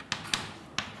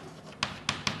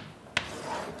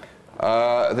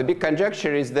 The big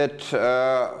conjecture is that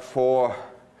for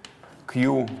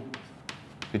Q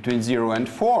between 0 and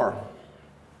 4,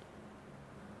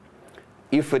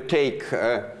 if we take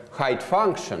height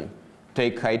function,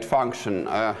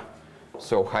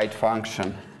 so height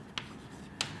function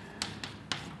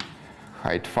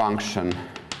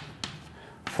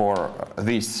for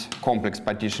this complex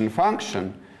partition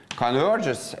function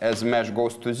converges as mesh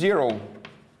goes to 0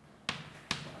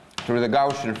 through the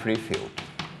Gaussian free field.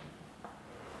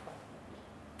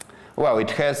 Well,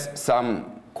 it has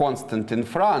some constant in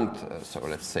front, so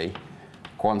let's say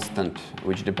constant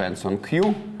which depends on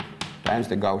Q times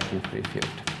the Gaussian free field.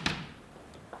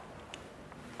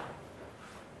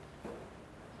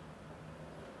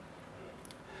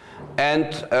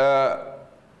 And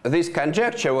this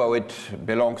conjecture, well, it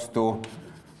belongs to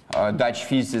Dutch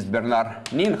physicist Bernard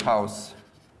Nienhuis.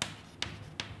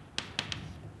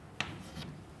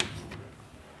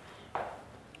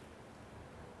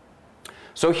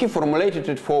 So he formulated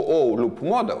it for all loop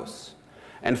models.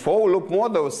 And for all loop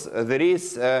models, there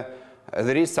is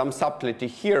some subtlety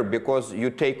here, because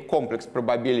you take complex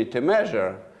probability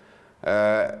measure,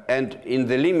 and in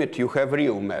the limit you have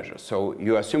real measure. So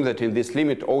you assume that in this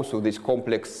limit also this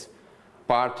complex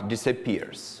part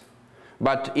disappears.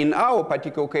 But in our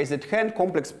particular case at hand,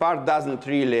 complex part doesn't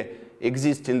really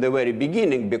exist in the very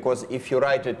beginning, because if you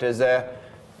write it as a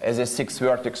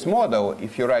 6-vertex model,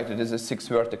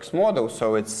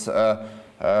 so it's,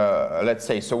 let's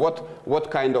say, so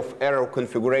what kind of error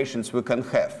configurations we can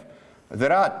have?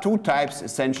 There are two types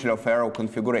essentially of error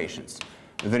configurations.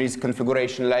 There is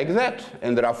configuration like that,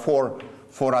 and there are four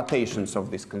rotations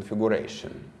of this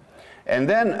configuration. And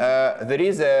then there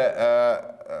is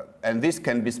and this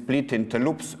can be split into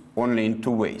loops only in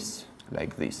two ways,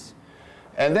 like this.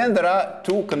 And then there are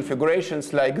two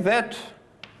configurations like that.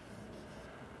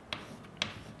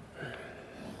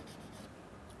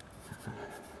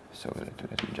 So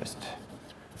let me just.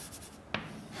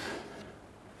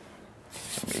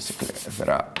 So basically,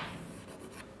 there are.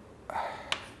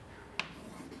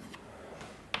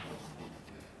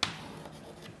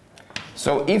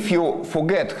 So if you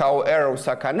forget how arrows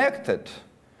are connected,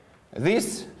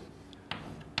 this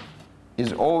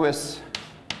is always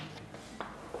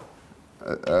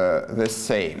the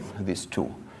same, these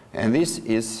two. And this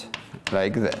is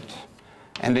like that.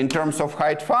 And in terms of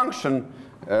height function,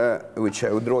 which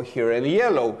I will draw here in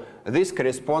yellow, this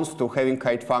corresponds to having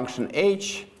height function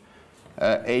h,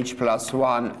 h plus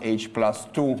 1, h plus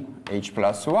 2, h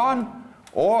plus 1,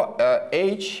 or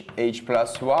h, h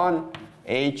plus 1,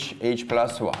 h, h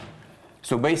plus 1.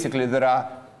 So basically there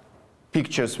are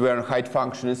pictures where height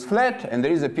function is flat, and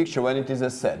there is a picture when it is a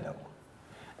saddle.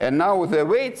 And now the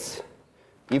weights,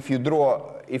 if you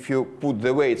put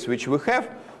the weights which we have,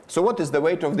 so what is the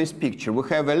weight of this picture? We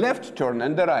have a left turn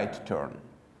and a right turn.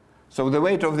 So the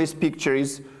weight of this picture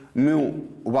is mu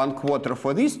 1/4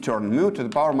 for this turn, mu to the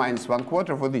power minus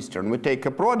 1/4 for this turn. We take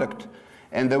a product,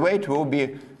 and the weight will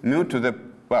be mu to the,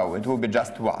 well, it will be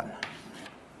just 1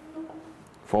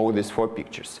 for all these four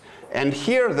pictures. And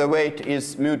here the weight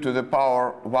is mu to the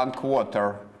power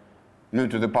 1/4, mu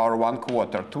to the power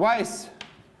 1/4 twice,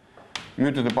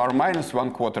 mu to the power minus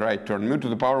 1/4 right turn, mu to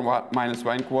the power minus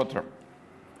 1/4.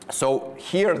 So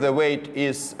here the weight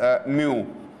is mu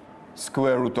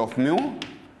square root of mu,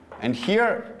 and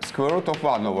here square root of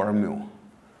 1 over mu.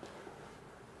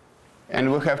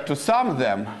 And we have to sum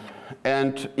them,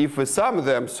 and if we sum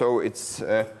them, so it's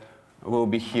will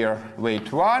be here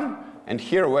weight 1, and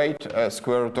here weight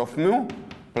square root of mu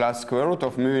plus square root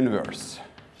of mu inverse,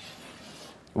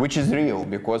 which is real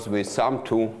because we sum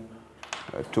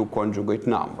two conjugate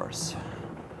numbers.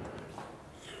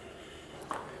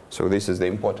 So this is the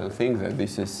important thing, that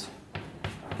this is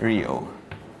real.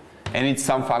 And it's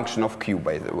some function of q,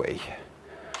 by the way.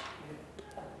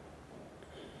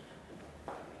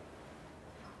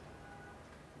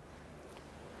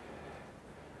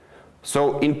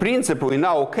 So in principle, in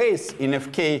our case, in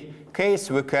FK case,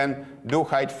 we can do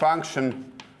height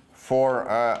function for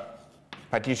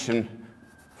partition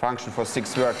function for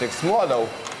 6-vertex model,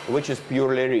 which is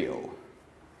purely real.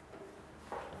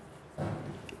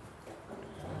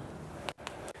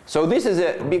 So this is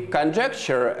a big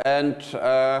conjecture, and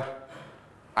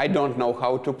I don't know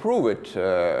how to prove it.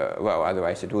 Well,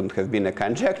 otherwise it wouldn't have been a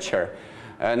conjecture.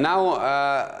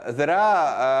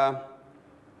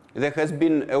 There has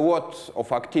been a lot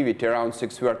of activity around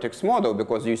 6-vertex model,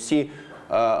 because you see,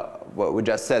 well, we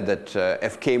just said that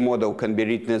FK model can be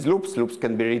written as loops, loops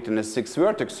can be written as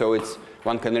 6-vertex, so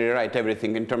one can rewrite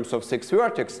everything in terms of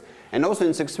 6-vertex. And also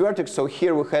in 6-vertex, so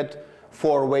here we had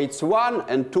 4 weights 1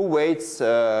 and 2 weights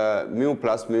mu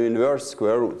plus mu inverse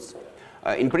square roots.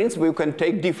 In principle, you can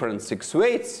take different 6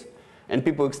 weights, and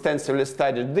people extensively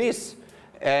studied this.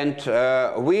 And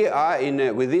we are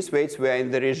with these weights, we are in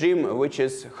the regime which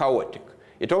is chaotic.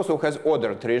 It also has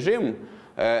ordered regime,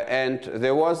 and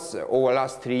there was, over the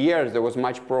last 3 years, there was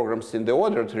much progress in the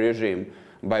ordered regime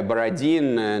by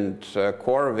Borodin and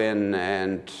Corvin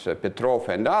and Petrov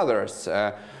and others.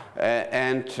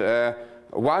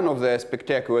 One of the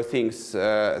spectacular things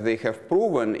they have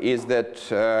proven is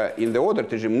that in the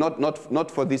ordered regime, not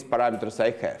for these parameters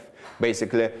I have.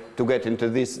 Basically, to get into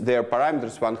their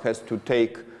parameters, one has to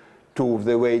take 2 of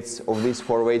the weights of these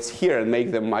 4 weights here and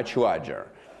make them much larger.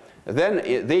 Then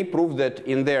they proved that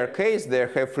in their case, they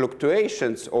have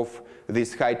fluctuations of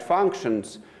these height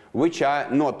functions, which are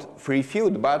not free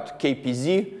field, but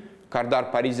KPZ,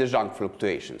 Kardar-Parisi-Jean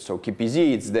fluctuations. So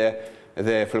KPZ is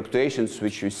the fluctuations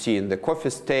which you see in the coffee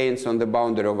stains on the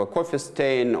boundary of a coffee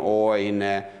stain or in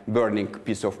a burning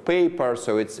piece of paper.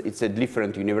 So it's a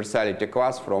different universality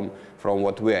class from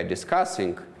what we are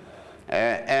discussing.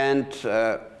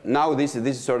 Now this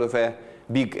is sort of a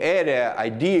big area.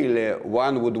 Ideally,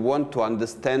 one would want to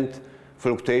understand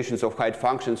fluctuations of height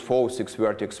functions for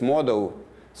 6-vertex models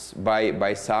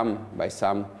by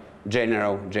some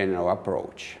general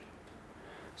approach.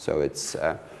 So it's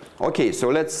okay, so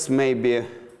let's maybe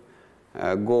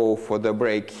go for the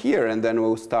break here, and then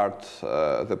we'll start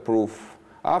the proof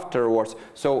afterwards.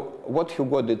 So what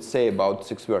Hugo did say about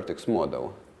 6-vertex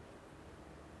model?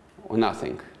 Or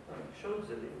nothing?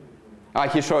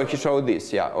 He showed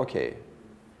this, yeah, okay.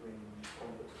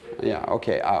 Yeah,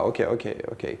 okay,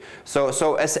 okay.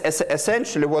 So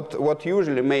essentially what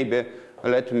usually, maybe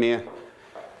let me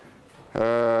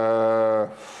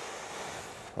Okay,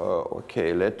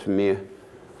 let me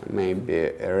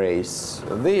maybe erase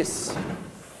this.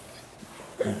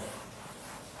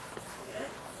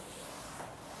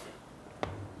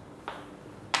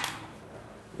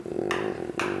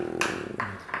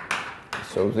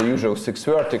 So the usual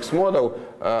 6-vertex model.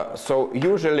 So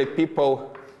usually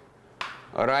people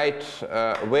write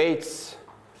weights.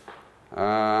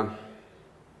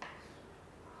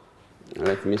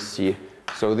 Let me see.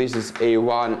 So this is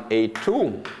A1,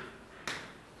 A2.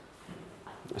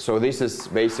 So this is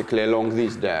basically along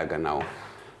this diagonal.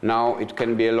 Now it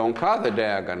can be along other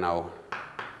diagonal,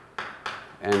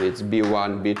 and it's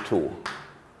B1, B2.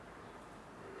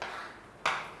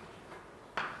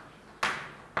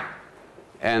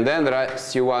 And then there are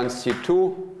C1,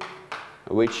 C2,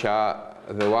 which are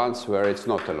the ones where it's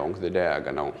not along the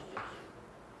diagonal.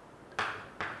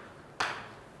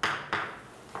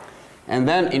 And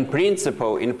then in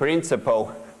principle,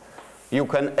 you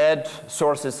can add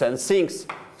sources and sinks.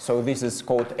 So this is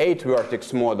called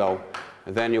 8-vertex model.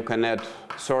 Then you can add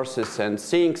sources and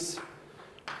sinks,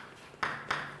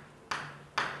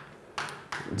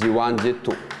 D1,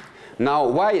 D2. Now,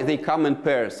 why they come in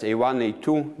pairs, A1,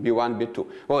 A2, B1, B2?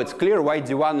 Well, it's clear why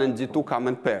D1 and D2 come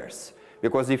in pairs.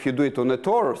 Because if you do it on a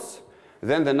torus,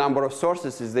 then the number of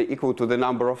sources is equal to the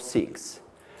number of sinks.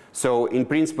 So in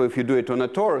principle, if you do it on a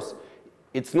torus,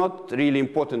 it's not really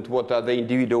important what are the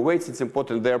individual weights, it's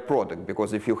important their product.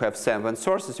 Because if you have 7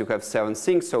 sources, you have 7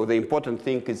 sinks. So the important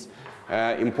thing is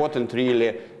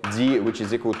really D, which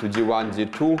is equal to D1,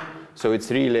 D2. So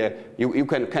it's really, you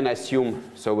can assume,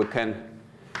 so we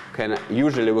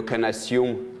usually we can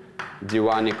assume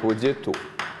D1 equal D2.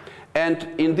 And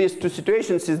in these two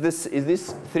situations, these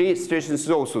 3 situations is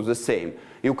also the same.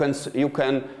 You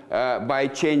can by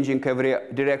changing every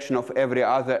direction of every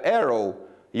other arrow,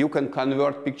 you can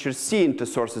convert picture C into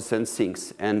sources and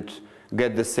sinks and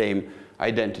get the same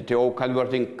identity. Or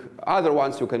converting other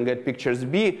ones, you can get pictures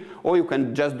B, or you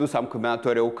can just do some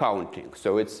combinatorial counting.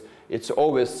 So it's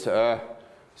always on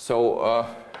a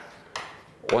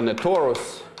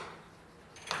torus,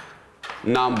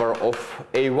 number of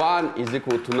A1 is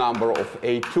equal to number of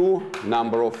A2,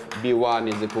 number of B1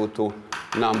 is equal to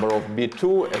number of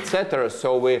B2, etc.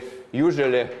 So we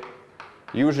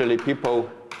usually people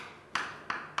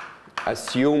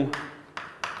assume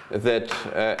that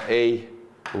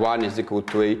A1 is equal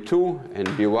to A2 and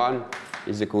B1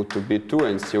 is equal to B2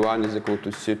 and C1 is equal to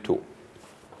C2.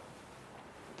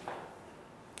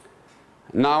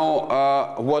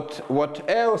 Now, what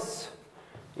else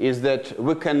is that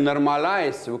we can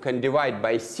normalize, we can divide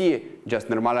by C, just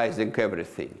normalizing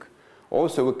everything.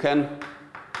 Also, we can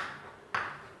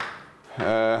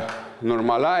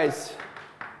normalize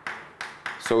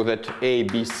so that A,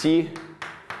 B, C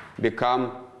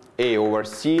become A over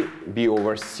C, B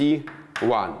over C,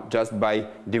 1, just by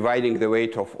dividing the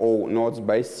weight of all nodes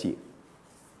by C.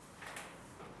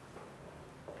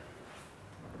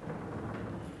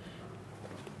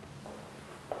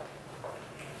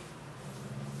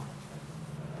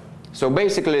 So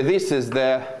basically, this is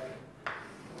the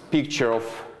picture of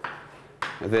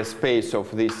the space of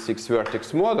this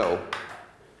 6-vertex model.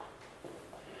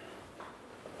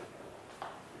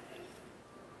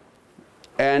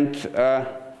 And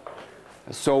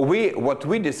so what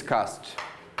we discussed,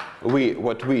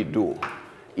 what we do,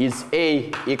 is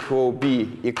A equal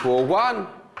B equal 1,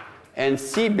 and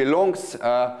C belongs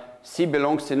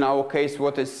in our case,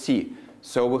 what is C?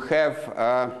 So we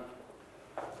have,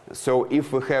 so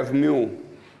if we have mu,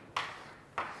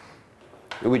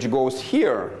 which goes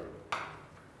here,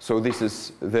 so this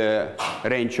is the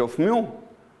range of mu,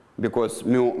 because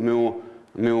mu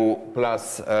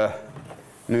plus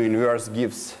mu inverse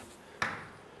gives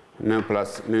mu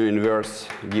plus mu inverse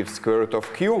gives square root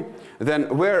of q.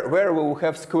 Then where we will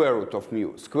have square root of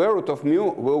mu? Square root of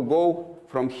mu will go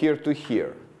from here to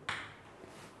here.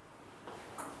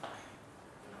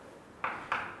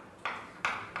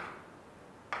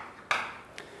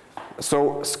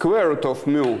 So square root of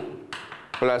mu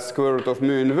plus square root of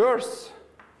mu inverse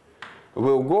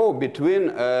will go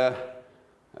between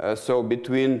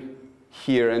between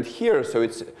here and here. So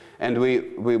it's, and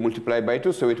we multiply by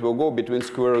 2, so it will go between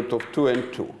square root of 2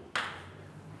 and 2.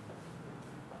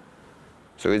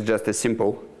 So it's just a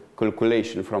simple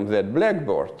calculation from that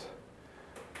blackboard.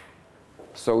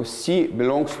 So C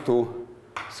belongs to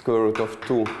square root of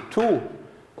 2, 2.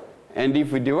 And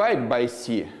if we divide by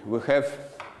C, we have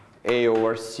A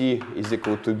over C is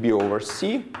equal to B over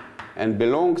C, and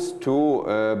belongs to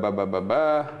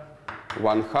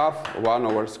 1/2, 1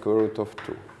 over square root of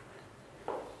 2.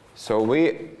 So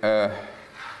we,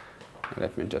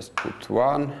 let me just put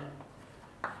 1,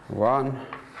 1.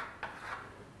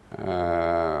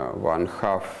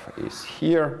 1/2 is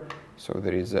here. So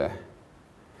there is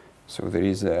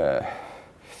a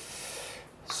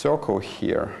circle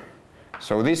here.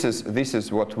 So this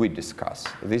is what we discuss.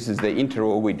 This is the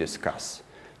interval we discuss.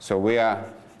 So we are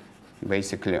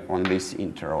basically on this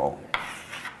interval.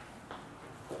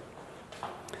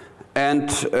 And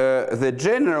the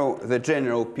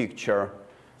general picture,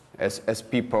 as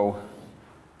people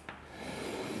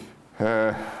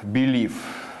believe,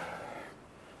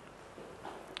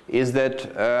 is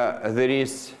that there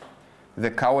is the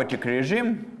chaotic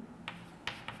regime,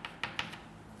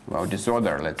 well,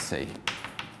 disorder, let's say,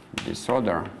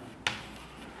 disorder.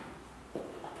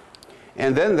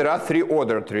 And then there are 3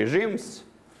 ordered regimes.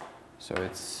 So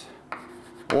it's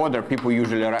order, people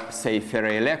usually say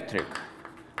ferroelectric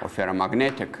or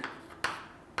ferromagnetic.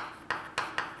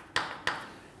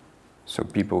 So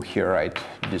people here write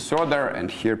disorder, and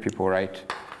here people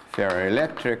write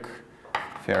ferroelectric,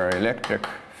 ferroelectric,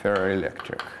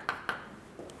 ferroelectric.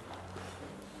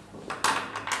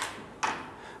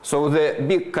 So the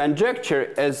big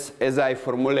conjecture, as I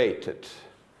formulated,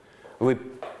 we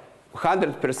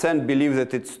 100% believe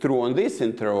that it's true on this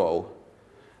interval,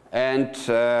 and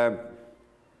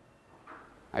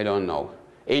I don't know,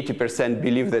 80%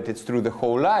 believe that it's true the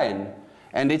whole line,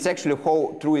 and it's actually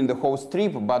true in the whole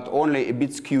strip, but only a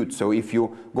bit skewed. So if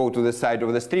you go to the side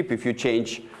of the strip, if you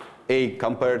change A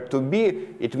compared to B,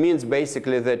 it means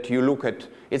basically that you look at,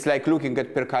 it's like looking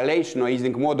at percolation or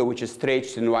Ising model which is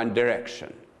stretched in one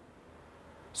direction.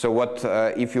 So what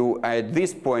if you, at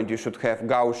this point, you should have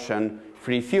Gaussian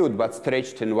free field, but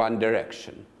stretched in one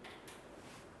direction.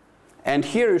 And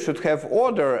here you should have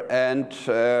order, and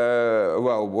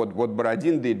well, what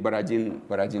Borodin did,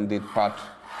 Borodin did part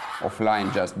of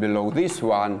line just below this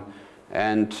one,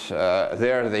 and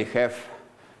there they have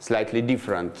slightly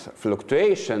different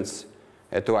fluctuations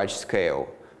at large scale,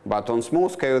 but on small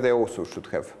scale they also should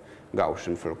have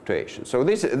Gaussian fluctuations. So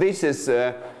this is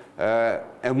a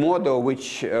model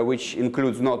which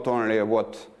includes not only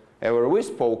whatever we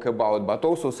spoke about, but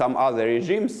also some other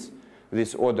regimes,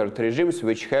 these ordered regimes,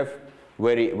 which have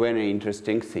very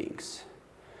interesting things.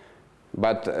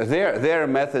 But their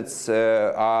methods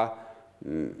are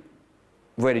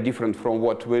very different from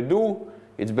what we do.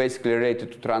 It's basically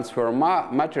related to transfer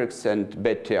matrix and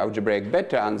algebraic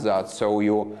beta ansatz. So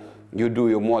you do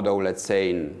your model, let's say,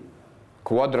 in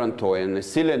quadrant or in a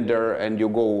cylinder, and you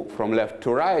go from left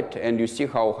to right, and you see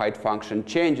how height function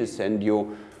changes, and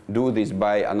you do this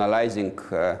by analyzing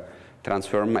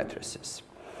transfer matrices.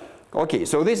 Okay,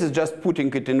 so this is just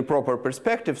putting it in proper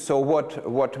perspective. So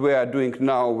what we are doing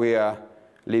now, we are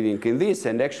living in this,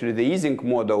 and actually the Ising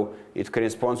model, it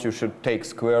corresponds, you should take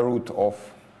square root of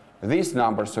this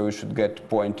number, so you should get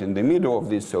point in the middle of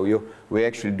this. So we're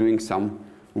actually doing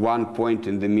one point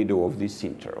in the middle of this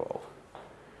interval.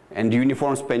 And the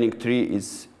uniform spanning tree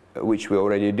is, which we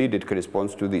already did, it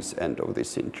corresponds to this end of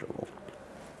this interval.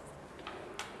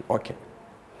 Okay.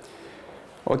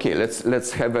 Okay,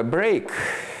 let's have a break,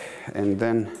 and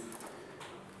then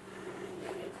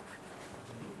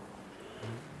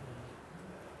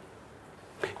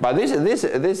but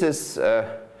this is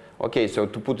okay. So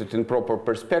to put it in proper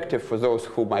perspective, for those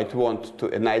who might want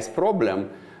a nice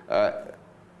problem,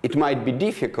 it might be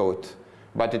difficult.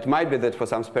 But it might be that for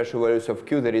some special values of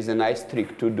Q, there is a nice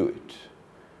trick to do it.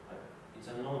 It's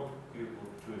unknown for Q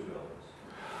for true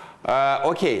values.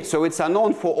 Okay, so it's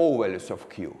unknown for all values of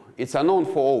Q. It's unknown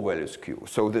for all values Q.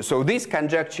 So this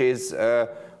conjecture is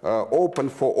open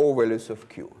for all values of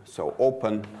Q. So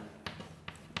open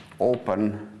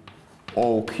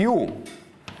all Q.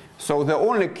 So the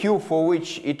only Q for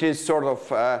which it is sort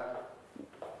of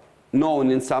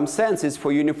known in some sense is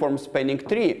for uniform spanning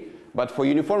tree. But for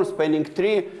uniform spanning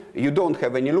tree, you don't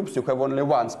have any loops. You have only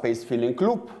one space-filling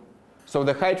loop. So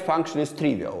the height function is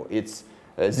trivial. It's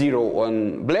 0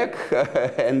 on black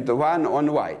and 1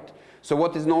 on white. So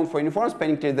what is known for uniform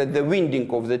spanning tree is that the winding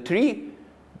of the tree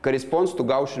corresponds to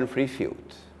Gaussian free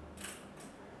field.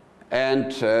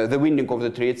 And the winding of the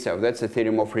tree itself, that's the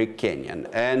theorem of Rick-Kenyon.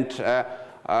 And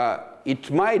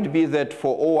it might be that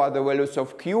for all other values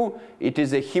of Q, it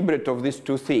is a hybrid of these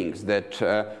two things, that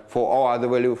for all other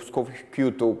values of Q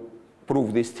to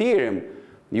prove this theorem,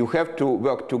 you have to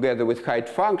work together with height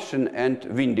function and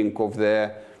winding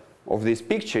of this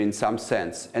picture in some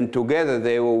sense. And together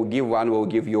they will give, one will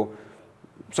give you,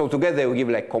 so together they will give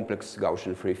like complex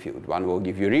Gaussian free field. One will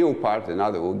give you real part,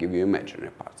 another will give you imaginary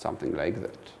part, something like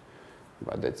that.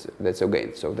 But that's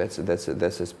again, so that's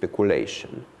a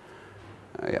speculation.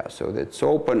 Yeah, so that's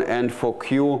open, and for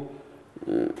Q,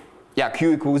 yeah,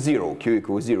 Q equals 0. Q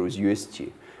equals 0 is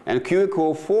UST. And Q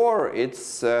equal 4,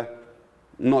 it's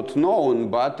not known,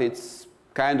 but it's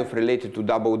kind of related to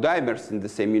double dimers in the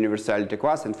same universality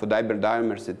class, and for double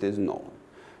dimers it is known.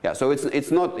 Yeah, so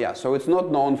it's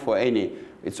not known for any.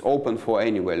 It's open for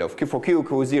any value of Q. For Q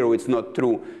equals 0, it's not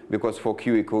true, because for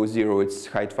Q equals 0, its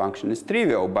height function is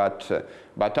trivial. But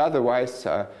otherwise,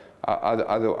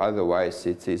 otherwise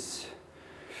it is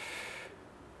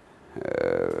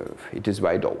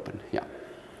wide open. Yeah.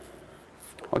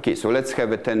 Okay, so let's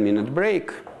have a 10-minute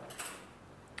break.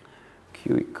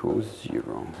 Q equals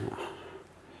 0. Yeah.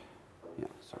 Yeah.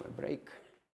 So a break.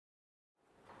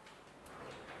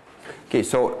 Okay,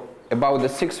 so about the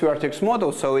 6-vertex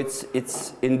model, so it's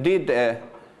indeed a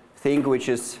thing which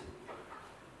is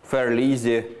fairly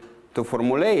easy to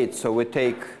formulate. So we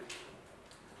take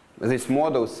this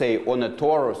model, say, on a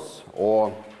torus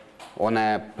or on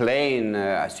a plane,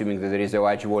 assuming that there is a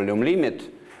large volume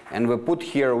limit, and we put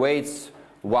here weights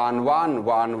 1, 1,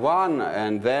 1, 1,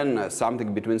 and then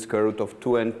something between square root of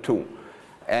 2 and 2.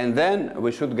 And then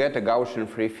we should get a Gaussian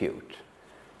free field,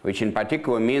 which in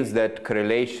particular means that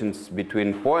correlations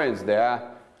between points, they are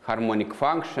harmonic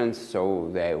functions, so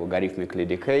they logarithmically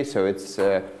decay. So it's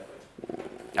a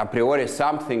priori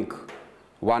something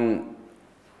one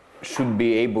should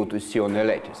be able to see on a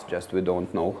lattice, just we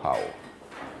don't know how.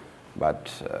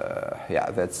 But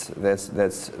yeah, that's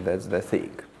the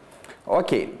thing.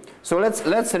 Okay, so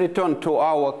let's return to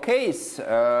our case,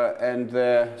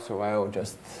 so I'll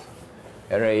just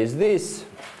erase this.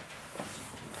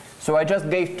 So I just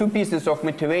gave two pieces of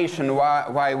motivation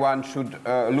why one should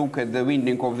look at the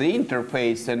winding of the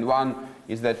interface, and one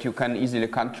is that you can easily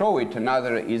control it.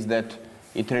 Another is that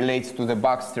it relates to the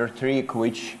Baxter trick,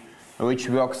 which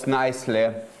works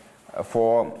nicely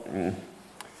for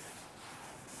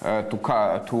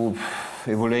to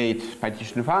evaluate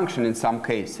partition function in some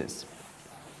cases.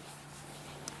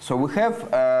 So we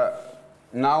have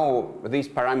now this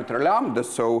parameter lambda.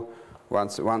 So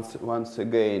once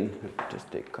again,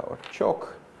 just take our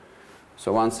chalk.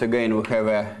 So once again, we have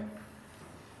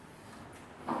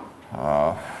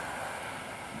a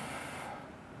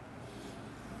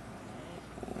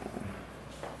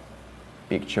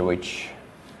picture which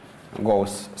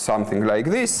goes something like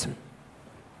this.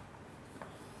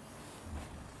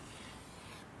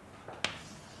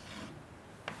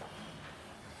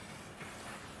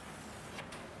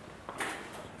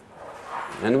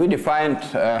 And we defined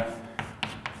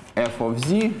f of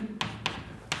z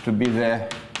to be the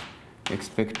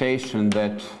expectation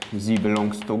that z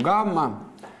belongs to gamma,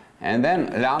 and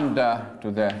then lambda to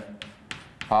the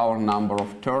power number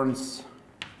of turns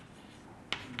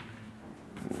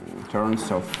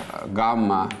of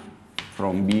gamma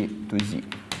from B to Z.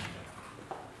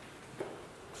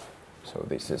 So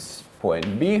this is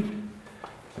point B,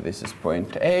 this is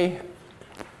point A,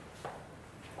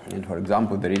 and for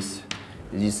example there is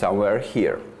Z somewhere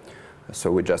here.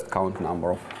 So we just count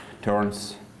number of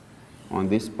turns on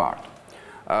this part.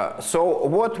 So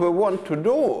what we want to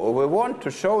do, we want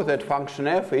to show that function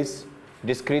f is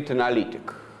discrete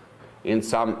analytic in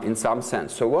some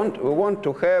sense. So we want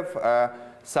to have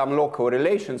some local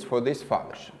relations for this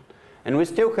function. And we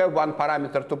still have one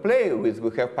parameter to play with. We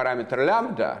have parameter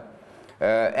lambda.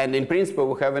 And in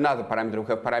principle, we have another parameter. We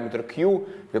have parameter q,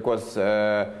 because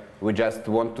we just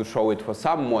want to show it for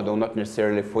some model, not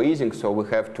necessarily for Ising. So we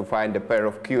have to find a pair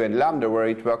of q and lambda where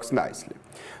it works nicely.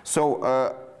 So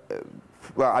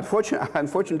well,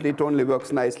 unfortunately, it only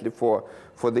works nicely for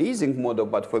the Ising model,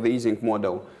 but for the Ising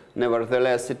model,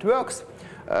 nevertheless, it works.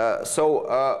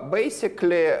 So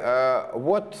basically,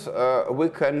 what we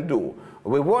can do,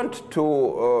 we want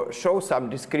to show some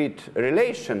discrete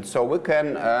relation. So we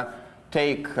can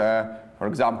take, for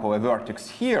example, a vertex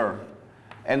here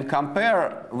and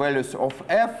compare values of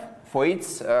f for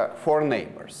its 4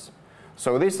 neighbors.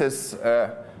 So this is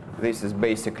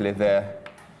basically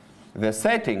the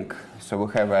setting. So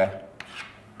we have a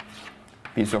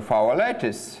piece of our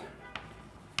lattice.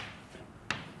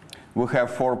 We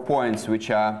have 4 points which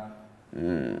are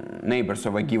neighbors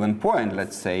of a given point,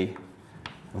 let's say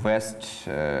west,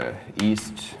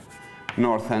 east,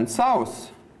 north, and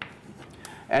south.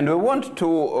 And we want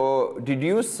to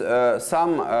deduce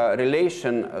some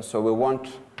relation. So we want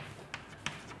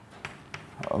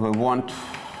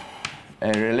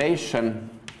a relation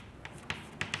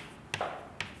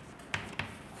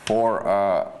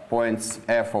for points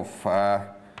f of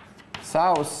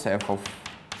south, f of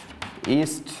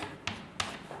east,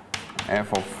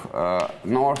 f of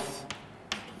north,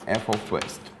 f of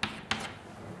west.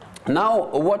 Now,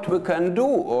 what we can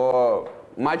do,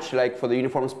 much like for the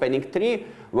uniform spanning tree,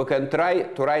 we can try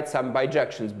to write some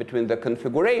bijections between the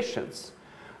configurations.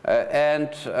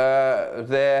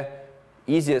 The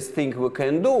easiest thing we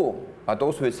can do, but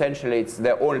also essentially it's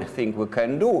the only thing we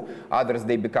can do, others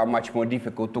they become much more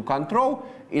difficult to control,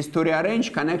 is to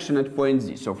rearrange connection at point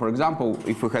Z. So for example,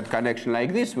 if we had connection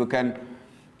like this, we can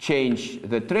change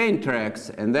the train tracks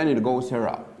and then it goes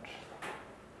around.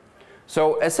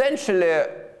 So essentially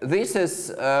this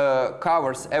is,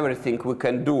 covers everything we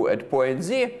can do at point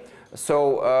Z.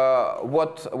 So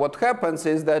what happens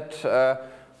is that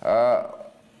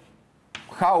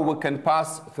how we can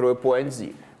pass through a point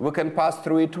Z. We can pass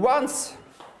through it once.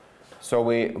 So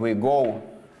we go,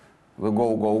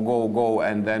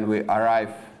 and then we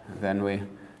arrive, then we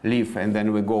leave, and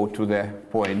then we go to the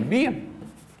point B.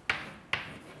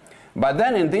 But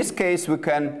then in this case, we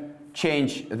can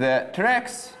change the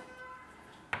tracks.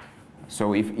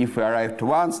 So if we arrived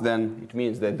once, then it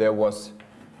means that there was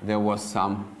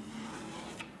some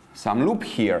loop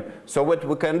here. So what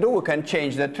we can do, we can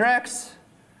change the tracks.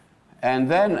 And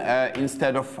then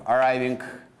instead of arriving,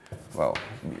 well,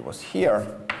 it was here.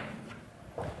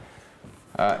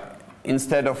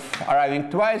 Instead of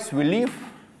arriving twice, we leave,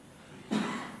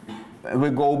 we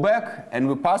go back, and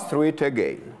we pass through it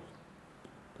again.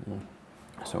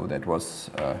 So that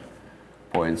was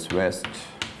points west,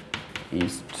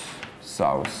 east,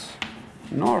 south,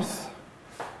 north,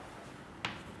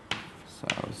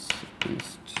 south,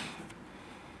 east,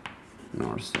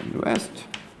 north, and west.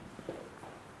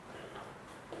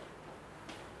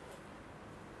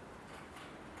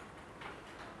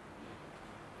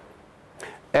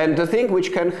 And the thing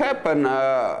which can happen,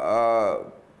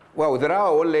 well, there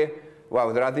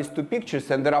are these two pictures,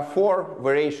 and there are 4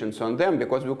 variations on them,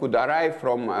 because we could arrive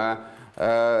from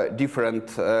different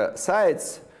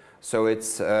sides. So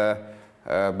it's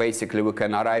basically we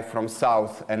can arrive from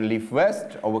south and leave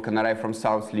west, or we can arrive from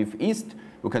south, leave east.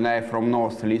 We can arrive from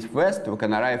north, leave west. We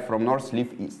can arrive from north,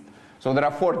 leave east. So there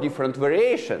are 4 different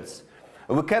variations.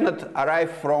 We cannot arrive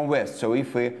from west. So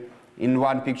if we in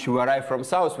one picture we arrive from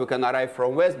south, we can arrive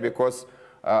from west, because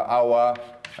our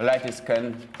lattice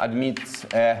can admit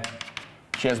a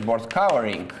chessboard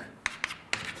covering.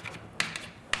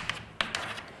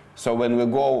 So when we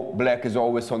go, black is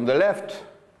always on the left.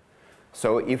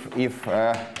 So if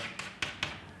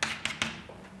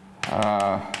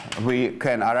we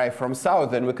can arrive from south,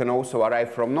 then we can also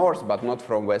arrive from north, but not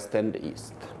from west and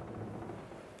east.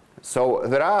 So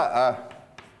there are a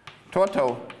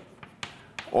total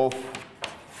of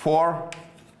 4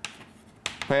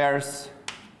 pairs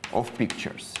of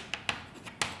pictures.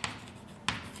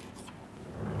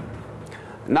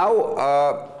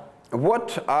 Now,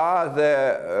 what are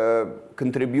the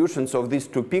contributions of these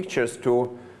 2 pictures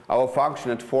to our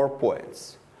function at 4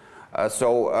 points?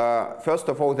 First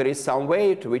of all, there is some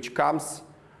weight which comes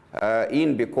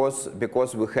in because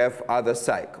we have other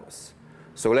cycles.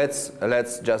 So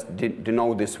let's just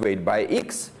denote this weight by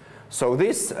x. So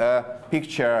this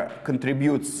picture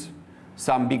contributes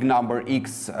some big number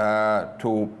x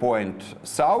to point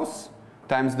south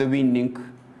times the winding,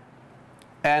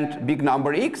 and big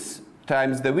number x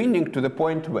times the winding to the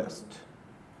point west.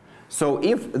 So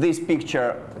if this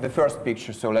picture, the first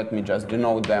picture, so let me just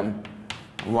denote them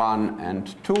 1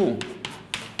 and 2.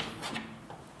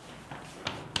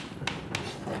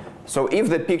 So if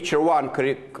the picture 1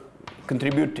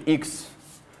 contribute x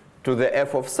to the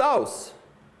f of south,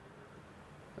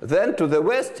 then to the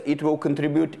west it will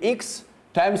contribute x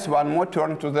times one more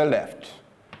turn to the left.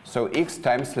 So x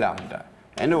times lambda.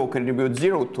 And it will contribute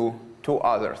 0 to 2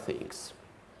 other things.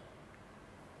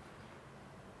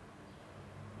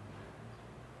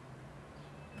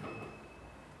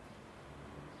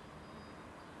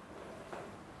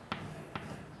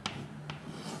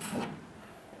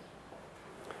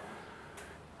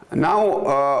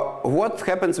 Now, what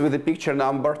happens with the picture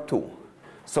number 2?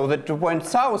 So that to point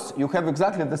south, you have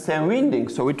exactly the same winding,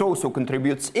 so it also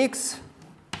contributes x.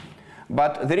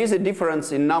 But there is a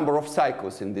difference in number of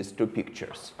cycles in these 2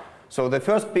 pictures. So the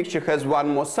first picture has 1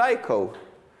 more cycle,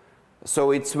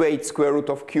 so it's weight square root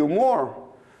of q more.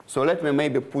 So let me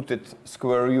maybe put it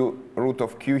square root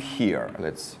of q here.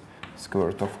 Let's square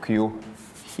root of q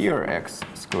here, x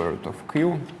square root of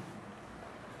q.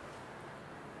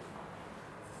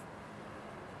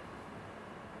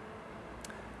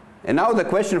 And now the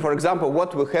question, for example,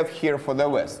 what we have here for the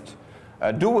west.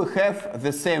 Do we have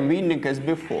the same winding as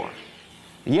before?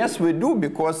 Yes, we do,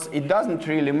 because it doesn't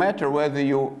really matter whether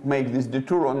you make this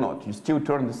detour or not. You still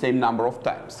turn the same number of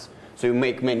times. So you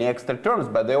make many extra turns,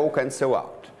 but they all cancel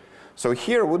out. So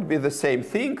here would be the same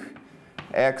thing,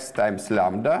 x times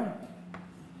lambda.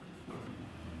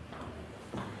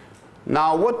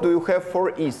 Now, what do you have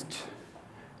for east?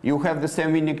 you have the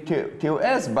same winding till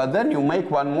S, but then you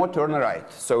make one more turn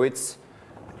right. So it's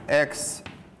X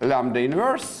lambda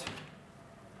inverse.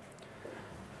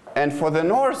 And for the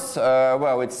north,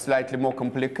 well, it's slightly more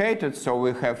complicated. So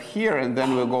we have here, and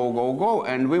then we go,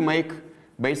 and we make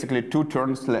basically 2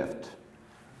 turns left.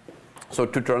 So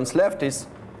 2 turns left is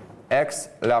X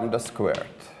lambda squared.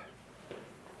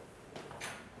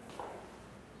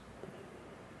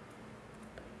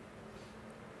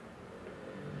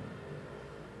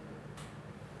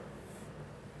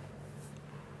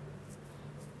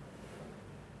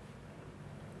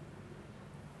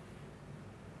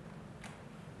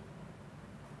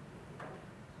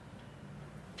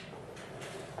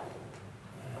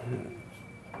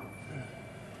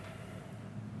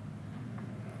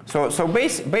 So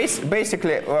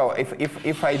basically, well,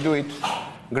 if I do it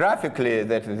graphically,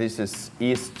 that this is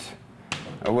east,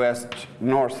 west,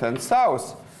 north, and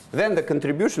south, then the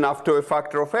contribution after a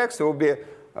factor of x will be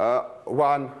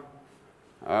 1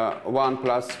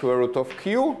 plus square root of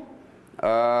q,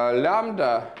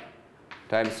 lambda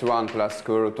times 1 plus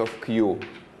square root of q.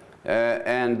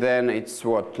 And then it's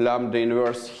what? Lambda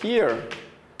inverse here,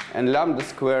 and lambda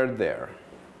squared there.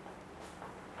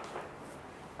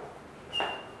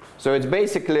 So it's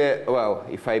basically, well,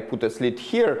 if I put a slit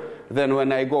here, then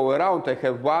when I go around, I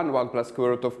have 1 plus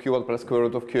square root of q, 1 plus square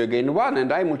root of q, again 1,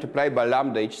 and I multiply by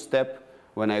lambda each step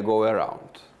when I go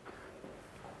around.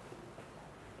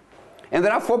 And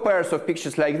there are 4 pairs of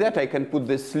pictures like that. I can put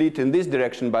this slit in this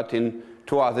direction, but in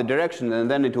 2 other directions, and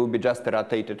then it will be just a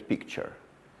rotated picture.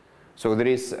 So there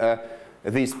is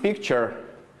this picture.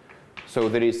 So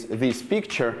there is this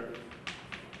picture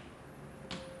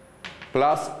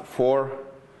plus 4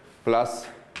 plus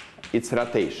its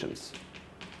rotations.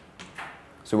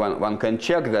 So one can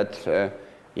check that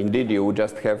indeed you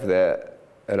just have the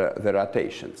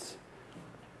rotations.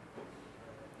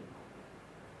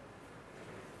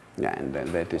 Yeah, and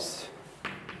then that is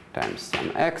times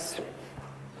some x.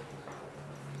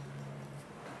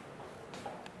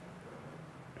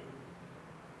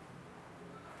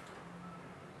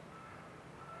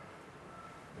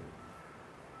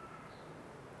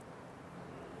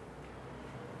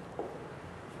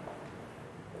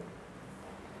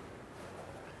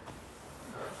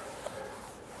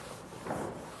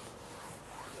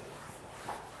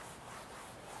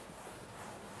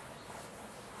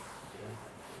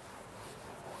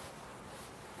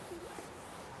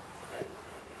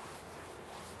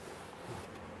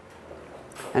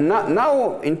 And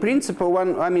now, in principle,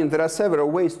 there are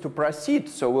several ways to proceed.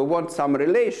 So we want some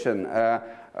relation.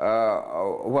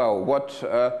 Well,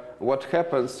 what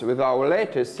happens with our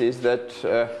lattice is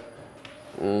that,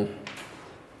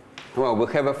 well, we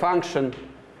have a function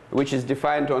which is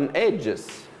defined on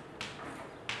edges.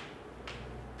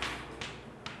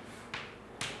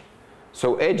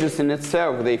 So edges in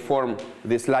itself, they form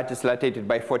this lattice lattated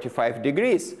by 45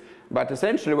 degrees. But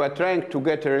essentially, we're trying to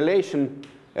get a relation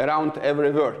around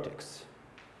every vertex.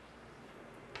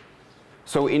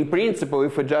 So in principle,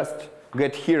 if we just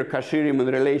get here Cauchy-Riemann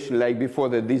relation like before,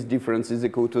 that this difference is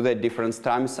equal to that difference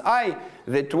times I,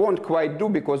 that won't quite do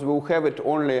because we'll have it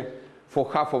only for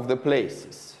half of the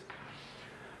places.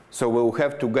 So we'll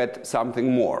have to get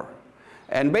something more.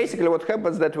 And basically what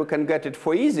happens is that we can get it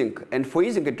for Ising, and for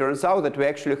Ising it turns out that we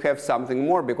actually have something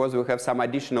more because we have some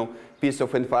additional piece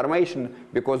of information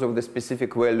because of the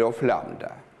specific value of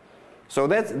lambda. So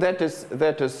that is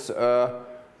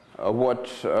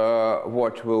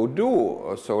what we'll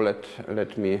do. So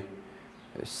let me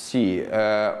see,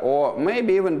 or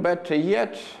maybe even better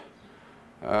yet.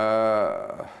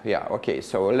 Yeah. Okay.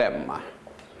 So lemma.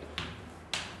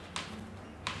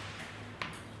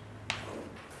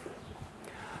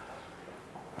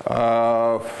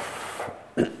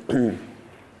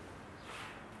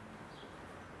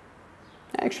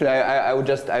 Actually, I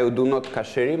would do not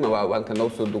Cauchy-Riemann. Well, one can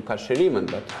also do Cauchy-Riemann,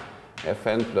 but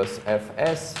Fn plus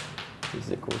Fs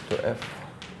is equal to F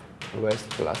west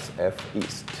plus F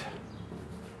east.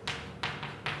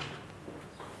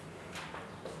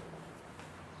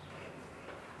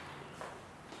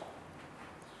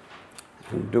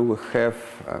 And do we have,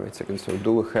 wait a second, so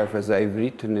do we have, as I've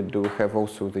written it, do we have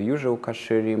also the usual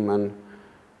Cauchy-Riemann? I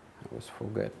always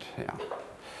forget, yeah.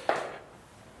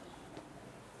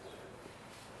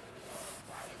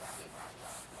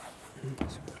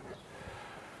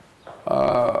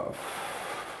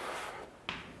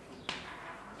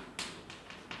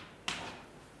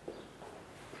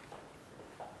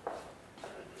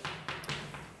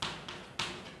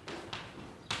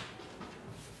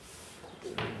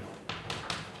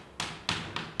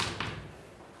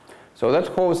 So that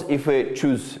holds if we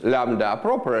choose lambda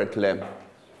appropriately.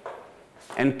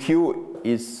 and Q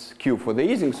is Q for the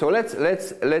easing. So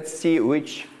let's see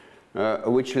which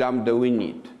lambda we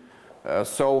need.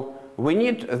 So we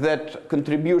need that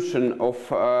contribution of,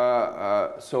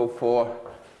 so for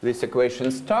this equation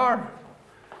star,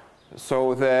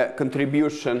 so the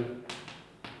contribution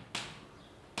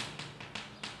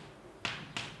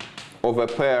of a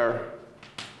pair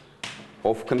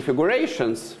of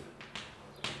configurations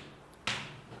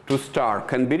to star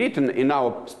can be written in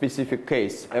our specific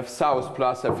case, f south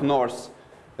plus f north.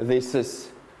 This is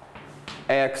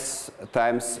x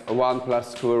times 1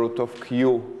 plus square root of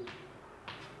q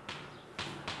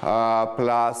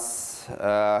plus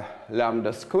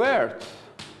lambda squared.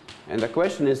 And the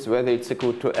question is whether it's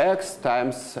equal to x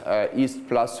times east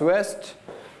plus west,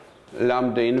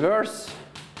 lambda inverse,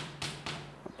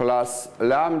 plus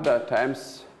lambda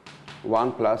times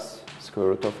 1 plus square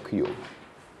root of q.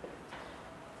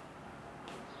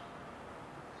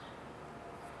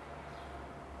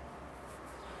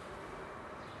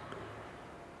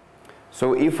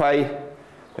 So if I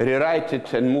rewrite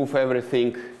it and move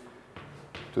everything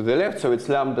to the left, so it's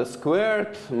lambda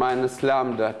squared minus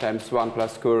lambda times 1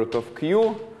 plus square root of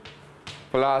q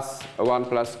plus 1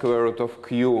 plus square root of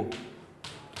q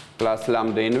plus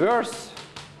lambda inverse.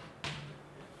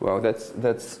 Well,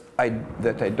 that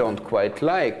I don't quite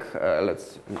like.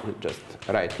 Let's just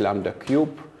write lambda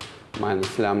cube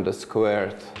minus lambda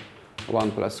squared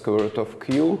 1 plus square root of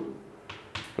q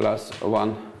plus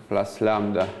 1 plus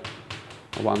lambda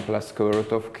 1 plus square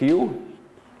root of q.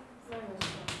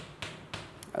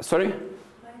 Sorry?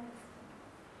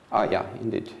 Oh, yeah,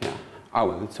 indeed, yeah. Oh,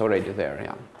 well, it's already there,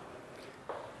 yeah.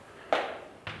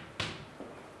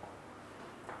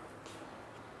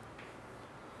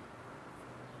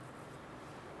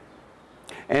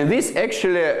 And this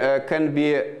actually can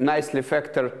be nicely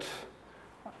factored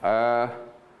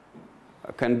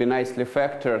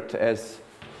as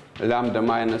lambda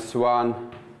minus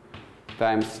 1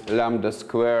 times lambda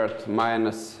squared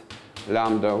minus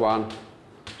lambda 1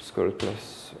 square root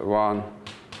plus 1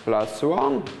 plus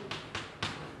 1.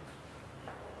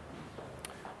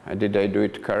 Did I do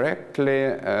it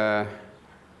correctly?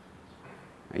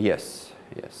 Yes,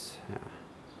 yes, yeah.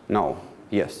 No,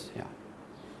 yes, yeah.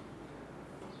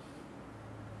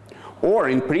 Or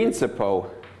in principle,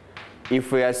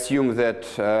 if we assume that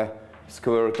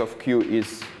square root of q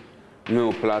is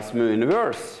mu plus mu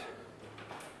inverse,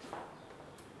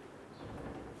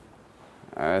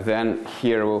 then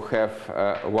here we'll have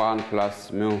 1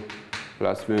 plus mu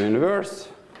inverse.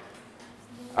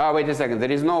 Wait a second,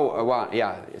 there is no 1.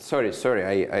 Yeah, sorry,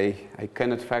 I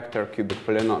cannot factor cubic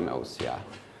polynomials. Yeah,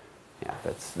 yeah,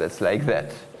 that's like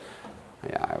that.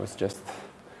 Yeah, I was just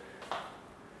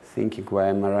thinking why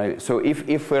I'm arriving. So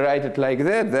if we write it like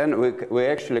that, then we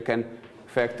actually can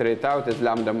factor it out as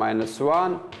lambda minus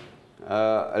 1,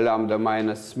 lambda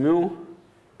minus mu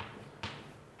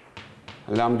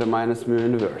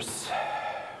inverse.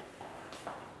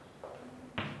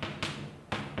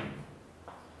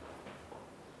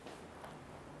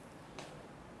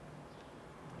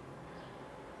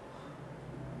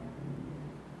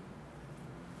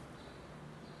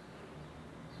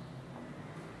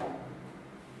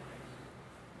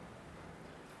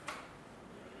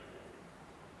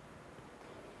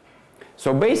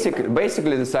 So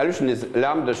basically the solution is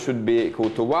lambda should be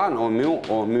equal to 1 or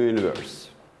mu inverse.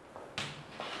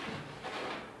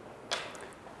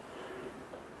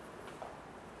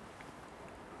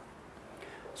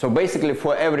 So basically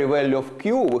for every value of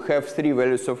q, we have 3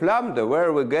 values of lambda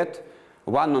where we get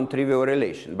one non-trivial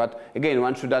relation. But again,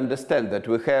 one should understand that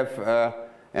we have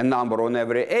a number on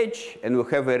every edge and we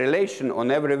have a relation on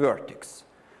every vertex.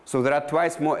 So there are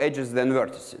twice more edges than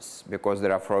vertices, because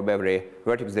there are from every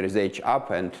vertex there is edge up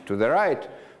and to the right.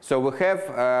 So we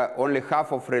have only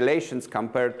half of relations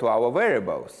compared to our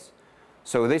variables.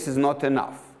 So this is not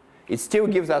enough. It still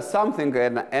gives us something,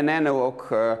 an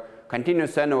analog,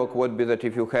 continuous analog would be that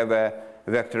if you have a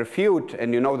vector field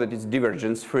and you know that it's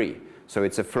divergence free. So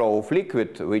it's a flow of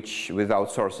liquid which without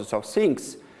sources of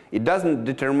sinks. It doesn't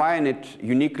determine it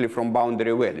uniquely from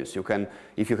boundary values. You can,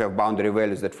 if you have boundary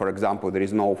values that, for example, there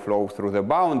is no flow through the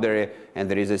boundary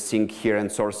and there is a sink here and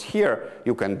source here,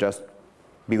 you can just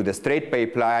build a straight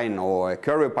pipeline or a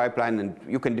curvy pipeline and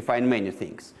you can define many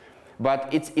things. But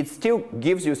it still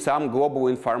gives you some global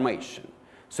information.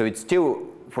 So it's still,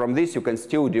 from this you can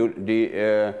still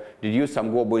deduce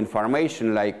some global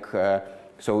information like,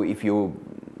 so if you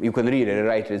can really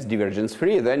write it as divergence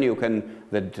free, then you can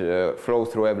flow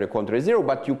through every contour is 0,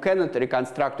 but you cannot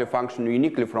reconstruct a function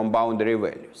uniquely from boundary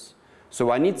values.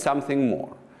 So I need something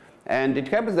more. And it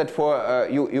happens that for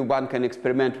one can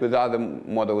experiment with other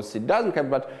models, it doesn't happen,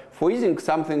 but for Ising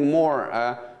something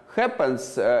more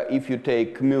happens if you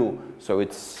take mu. So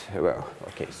it's, well,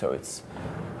 okay, so it's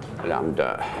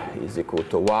lambda is equal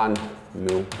to 1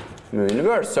 mu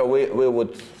inverse. So we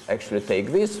would actually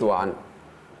take this one.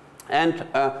 And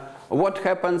what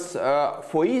happens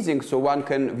for Ising, so one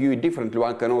can view it differently.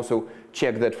 One can also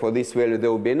check that for this value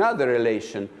there will be another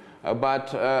relation.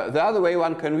 But the other way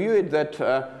one can view it that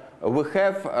we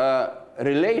have a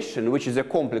relation which is a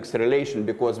complex relation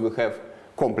because we have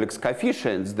complex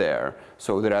coefficients there.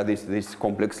 So there are this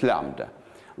complex lambda.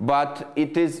 But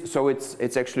it is, so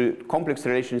it's actually complex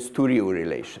relations to real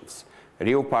relations.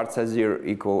 Real parts are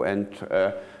equal and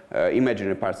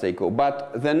imaginary parts are equal.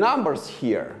 But the numbers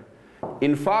here,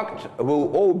 in fact,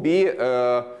 will all be,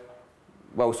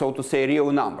 well, so to say,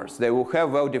 real numbers. They will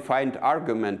have well-defined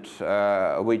argument,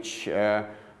 which,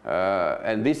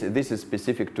 and this is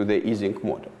specific to the Ising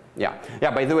model. Yeah.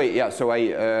 By the way, so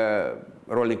I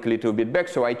rolling a little bit back.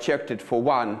 So I checked it for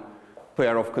one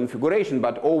pair of configuration,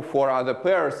 but all 4 other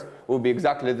pairs will be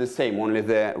exactly the same. Only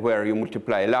where you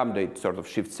multiply lambda, it sort of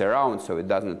shifts around, so it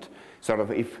doesn't sort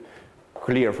of, if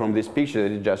clear from this picture,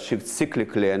 that it just shifts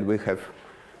cyclically, and we have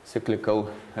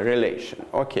cyclical relation.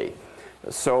 Okay,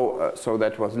 so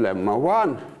that was lemma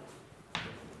 1.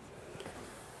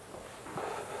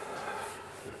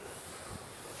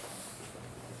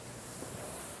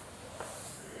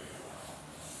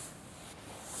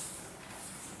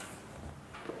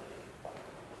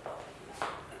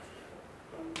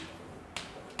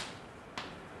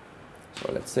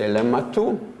 So let's say lemma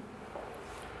 2.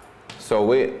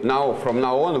 So from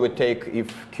now on we take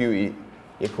if q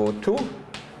equal to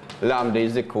lambda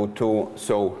is equal to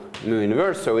so mu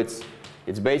inverse. So it's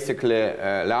basically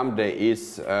lambda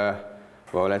is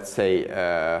well, let's say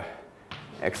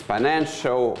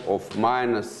exponential of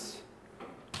minus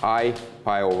I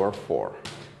pi over 4.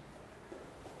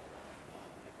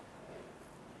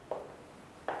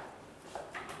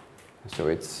 So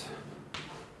it's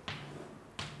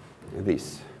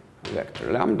this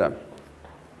vector lambda.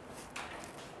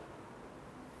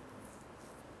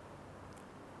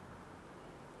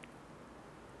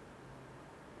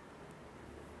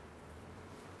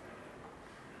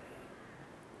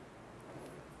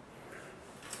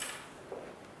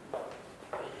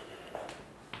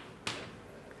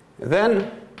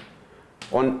 Then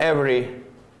on every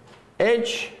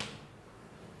edge,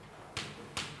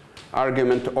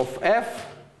 argument of f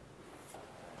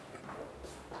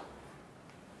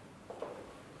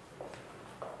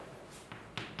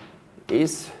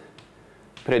is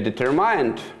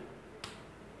predetermined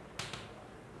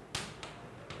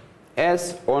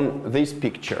as on this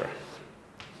picture.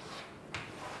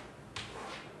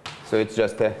 So it's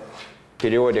just a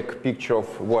periodic picture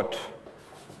of what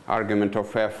argument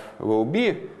of f will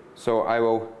be.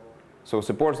 So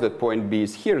suppose that point B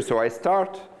is here. So I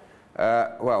start,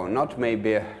 well, not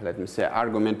maybe, let me say,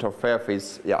 argument of f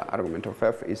is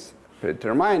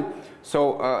predetermined.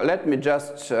 So let me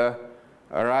just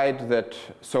write that.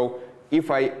 So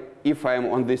if I am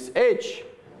on this edge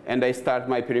and I start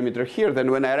my perimeter here,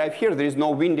 then when I arrive here, there is no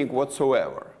winding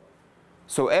whatsoever.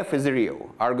 So f is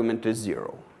real, argument is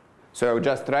 0. So I will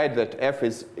just write that f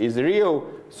is real.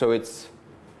 So it's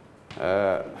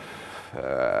well,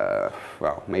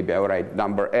 maybe I'll write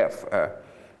number f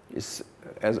is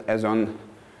as on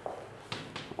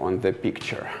the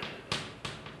picture.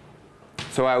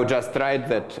 So I will just write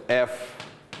that f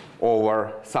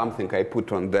over something I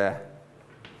put on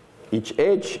each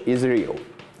edge is real.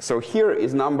 So here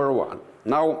is number 1.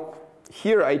 Now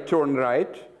here I turn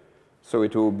right, so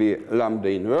it will be lambda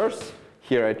inverse.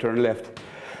 Here I turn left,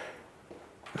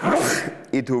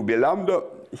 it will be lambda.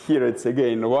 Here it's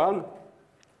again 1,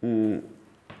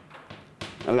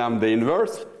 lambda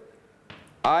inverse,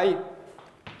 I,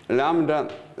 lambda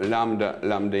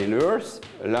inverse,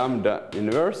 lambda,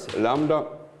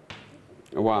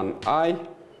 1 I,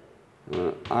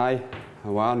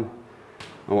 1,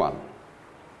 1.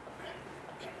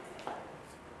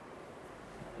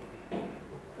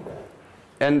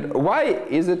 And why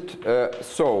is it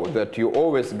so that you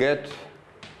always get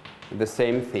the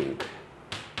same thing?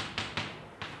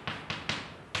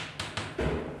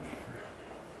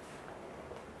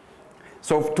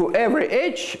 So to every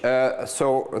edge,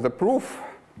 so the proof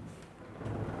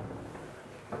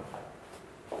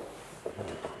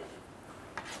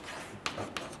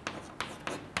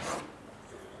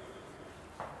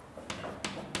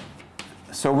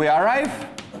so we arrive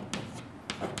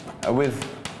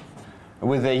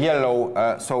with a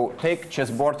yellow, so take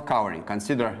chessboard covering,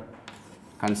 consider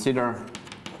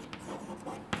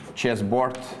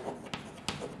chessboard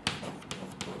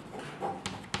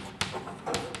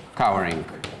covering.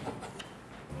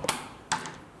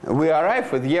 We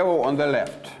arrive with yellow on the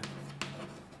left.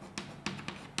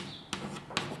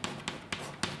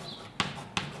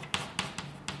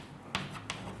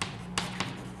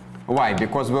 Why?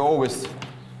 Because we always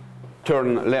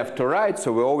turn left to right,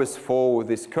 so we always follow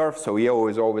this curve, so yellow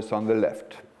is always on the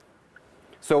left.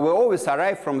 So we always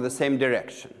arrive from the same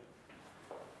direction.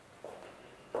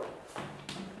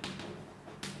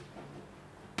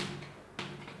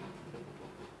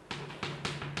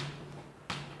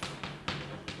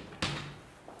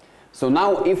 So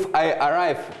now if I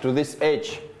arrive to this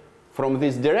edge from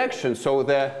this direction, so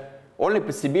the only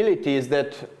possibility is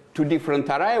that two different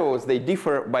arrivals, they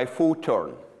differ by full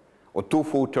turn, or 2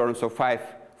 full turns or 5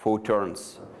 full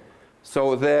turns.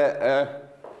 So the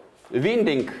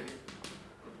winding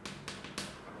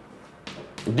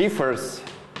differs,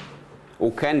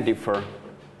 or can differ,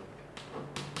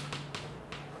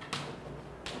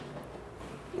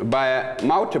 by a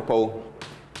multiple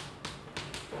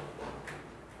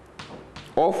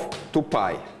of 2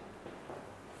 pi.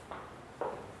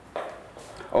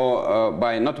 Or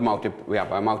by not multiple, yeah,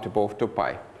 by multiple of 2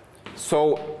 pi.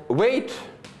 So weight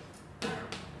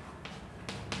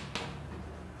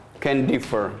can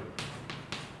differ.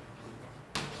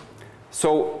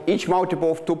 So each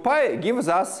multiple of 2 pi gives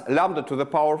us lambda to the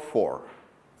power 4.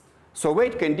 So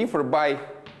weight can differ by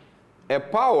a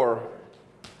power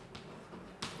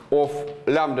of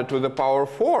lambda to the power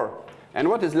 4. And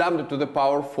what is lambda to the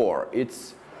power 4?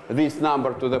 It's this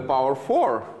number to the power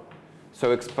 4.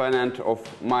 So exponent of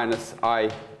minus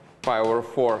I pi over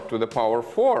 4 to the power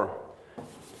 4.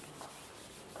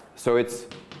 So it's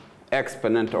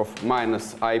exponent of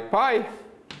minus I pi.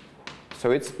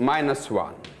 So it's minus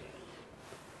 1.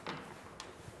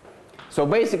 So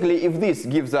basically, if this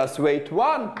gives us weight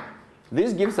 1,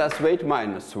 this gives us weight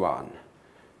minus 1.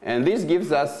 And this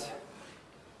gives us,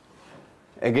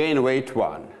 again, weight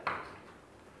 1.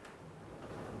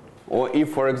 Or if,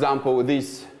 for example,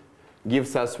 this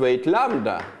gives us weight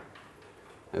lambda,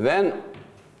 then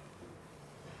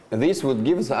this would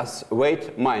give us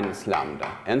weight minus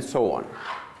lambda, and so on.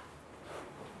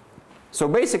 So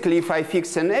basically, if I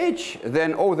fix an h,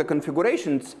 then all the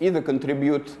configurations either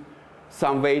contribute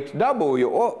some weight w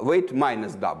or weight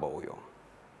minus w.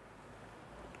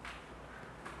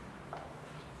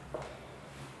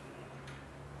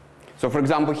 So for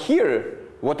example, here,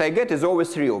 what I get is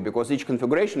always real, because each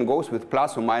configuration goes with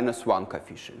plus or minus 1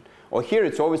 coefficient. Or here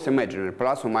it's always imaginary,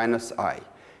 plus or minus I.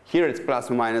 Here it's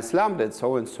plus or minus lambda, and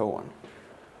so on and so on.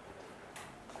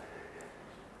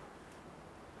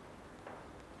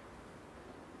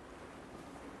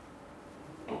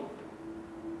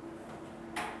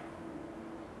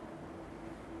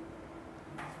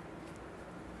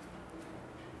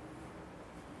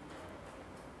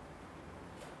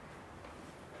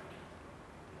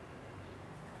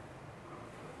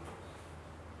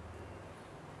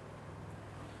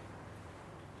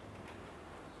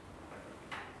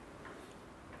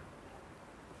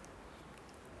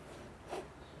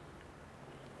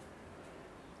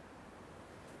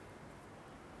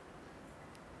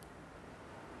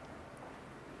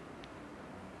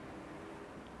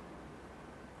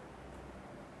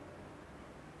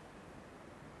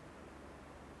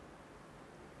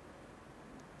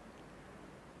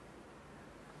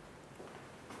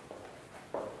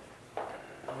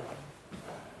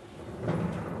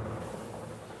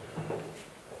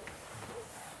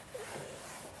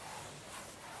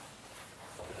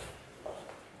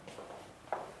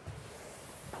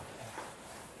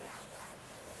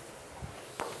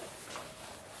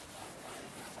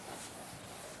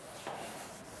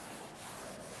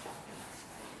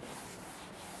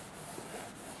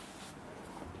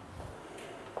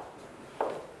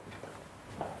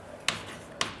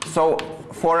 So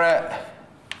for a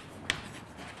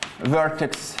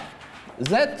vertex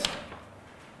z,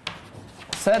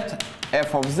 set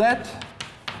f of z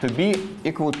to be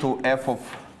equal to f of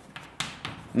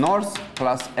north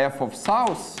plus f of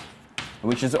south,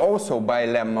 which is also by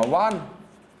lemma 1,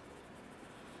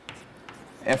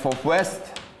 f of west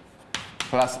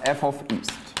plus f of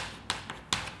east.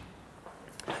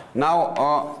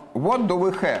 Now, what do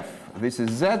we have? This is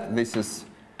z, this is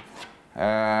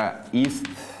east,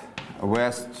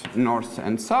 west, north,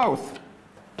 and south.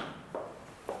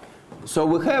 So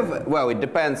we have, well, it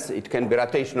depends, it can be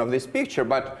rotation of this picture,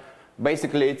 but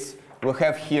basically it's, we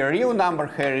have here real number,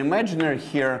 here imaginary,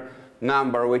 here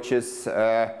number which is,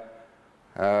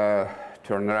 turn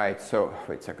right, so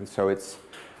wait a second, so it's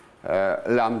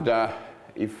lambda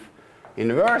if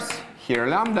inverse, here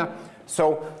lambda.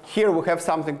 So here we have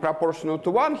something proportional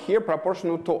to 1, here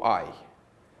proportional to I.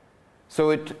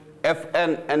 So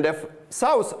Fn and F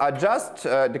south are just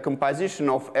decomposition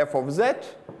of f of z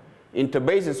into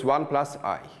basis 1 plus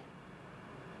I.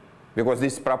 Because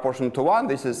this is proportional to 1,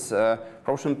 this is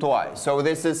proportional to I. So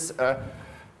this is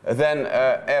then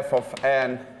f of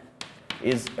n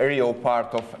is a real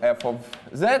part of f of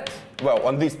z. Well,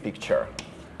 on this picture.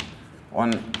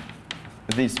 On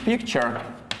this picture,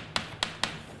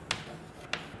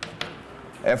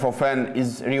 f of n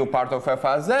is real part of f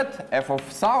of z. F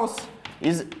of south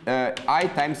is I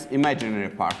times imaginary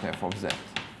part f of z.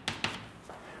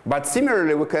 But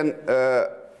similarly, we can,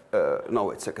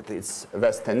 no, it's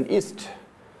west and east.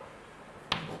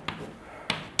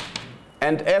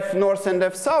 And f north and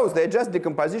f south, they're just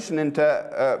decomposition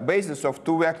into basis of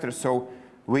two vectors. So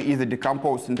we either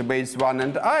decompose into basis 1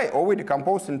 and I, or we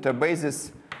decompose into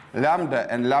basis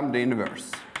lambda and lambda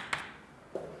inverse.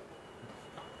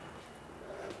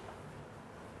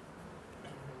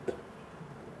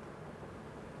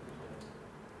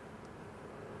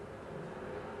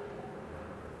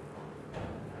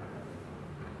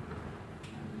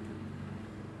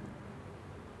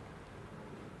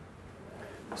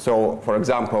 So, for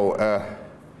example,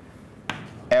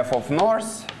 f of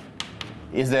north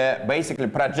is a basically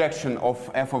projection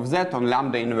of f of z on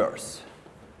lambda inverse.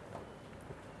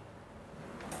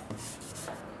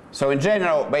 So in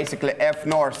general, basically f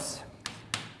north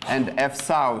and f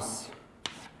south,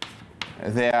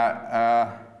 they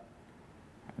are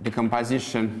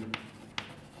decomposition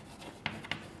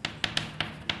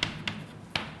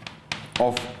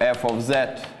of f of z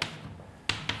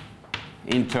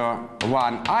into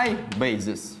 1I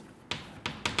basis.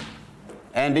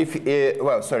 And if,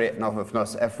 well, sorry, not f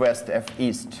north, f west, f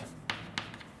east.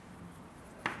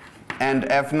 And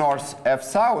f north, f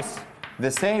south,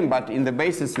 the same, but in the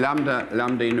basis lambda,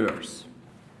 lambda inverse.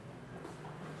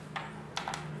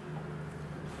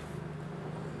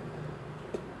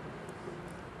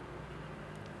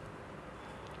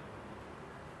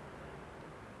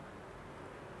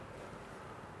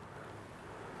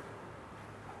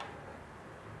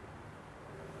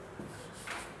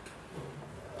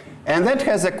 And that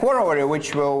has a corollary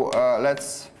which will,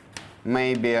 let's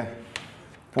maybe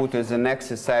put as an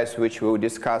exercise which we'll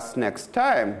discuss next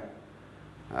time,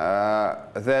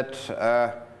 that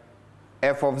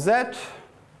f of z,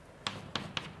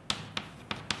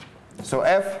 so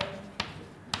f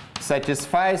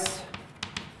satisfies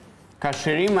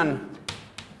Cauchy-Riemann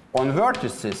on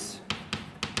vertices,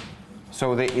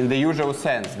 so in the usual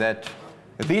sense that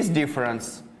this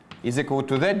difference is equal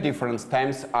to that difference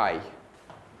times I.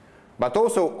 But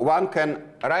also one can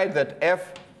write that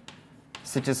f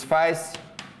satisfies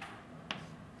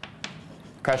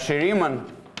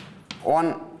Cauchy-Riemann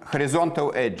on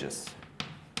horizontal edges.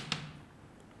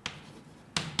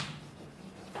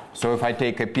 So if I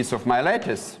take a piece of my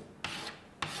lattice,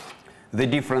 the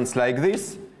difference like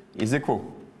this is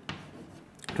equal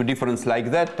to difference like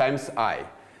that times I.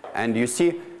 And you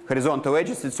see, horizontal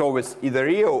edges, it's always either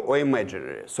real or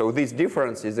imaginary. So this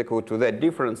difference is equal to that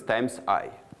difference times I.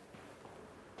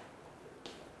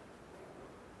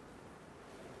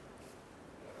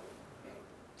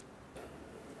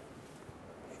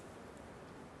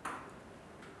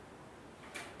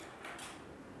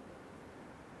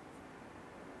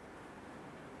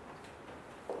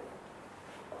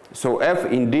 So f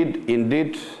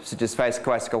indeed satisfies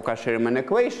classical Cauchy-Riemann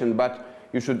equation, but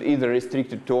you should either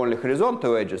restrict it to only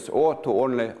horizontal edges or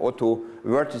to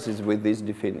vertices with this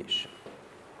definition.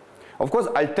 Of course,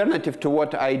 alternative to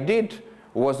what I did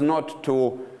was not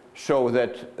to show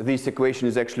that this equation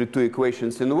is actually two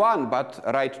equations in one, but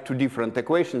write two different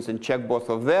equations and check both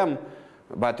of them,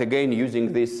 but again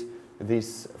using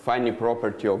this funny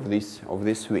property of this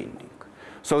winding.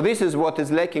 So this is what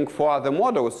is lacking for other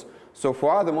models. So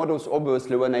for other models,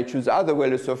 obviously, when I choose other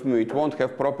values of mu, it won't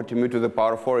have property mu to the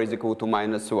power 4 is equal to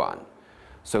 -1.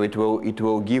 So it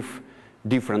will give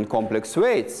different complex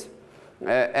weights.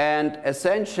 And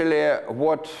essentially,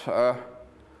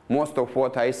 most of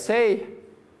what I say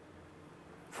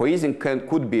for Ising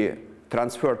could be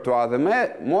transferred to other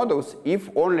models if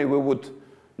only we would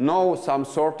know some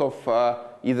sort of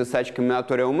either such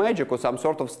combinatorial magic or some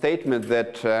sort of statement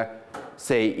that,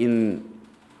 say,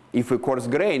 if we coarse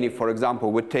grain, if, for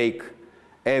example, we take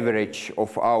average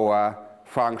of our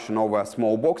function over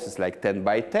small boxes like 10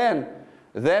 by 10,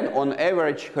 then on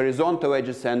average, horizontal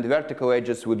edges and vertical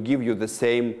edges would give you the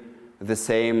same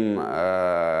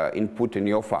input in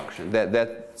your function.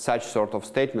 That such sort of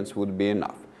statements would be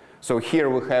enough. So here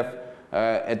we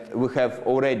have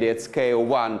already at scale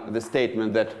 1 the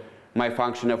statement that my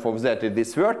function f of z is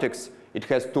this vertex. It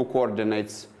has two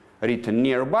coordinates written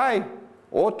nearby.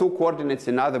 or 2 coordinates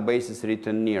in other bases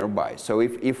written nearby. So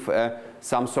if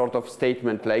some sort of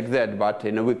statement like that, but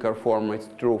in a weaker form, is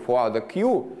true for other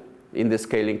q in the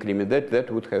scaling limit,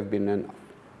 that would have been enough.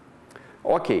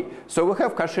 Okay, so we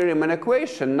have Cauchy-Riemann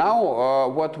equation. Now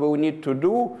what we need to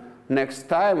do next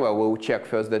time, well, we'll check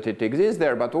first that it exists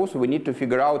there, but also we need to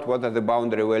figure out what are the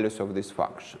boundary values of this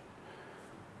function.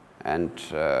 And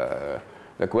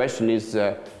the question is,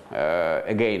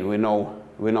 again, we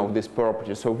know these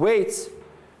properties of weights,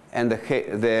 and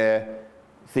the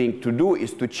thing to do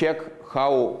is to check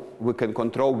how we can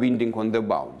control winding on the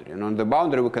boundary. And on the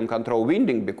boundary we can control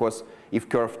winding because if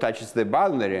curve touches the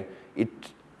boundary, it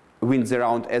winds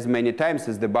around as many times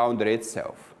as the boundary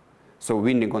itself. So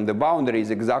winding on the boundary is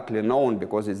exactly known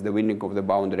because it's the winding of the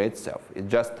boundary itself.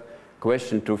 It's just a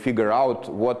question to figure out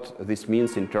what this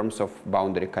means in terms of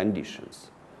boundary conditions.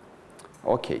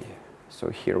 Okay, so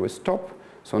here we stop.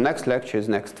 So next lecture is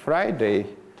next Friday.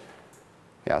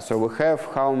 Yeah, so we have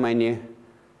how many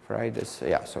Fridays?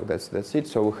 Yeah, so that's it.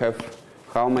 So we have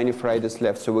how many Fridays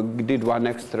left? So we did one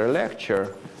extra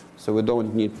lecture, so we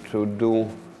don't need to do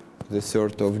the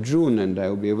 3rd of June, and I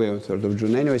will be away on 3rd of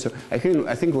June anyway. So I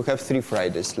think we have 3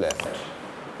 Fridays left.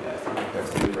 Yeah, I think we have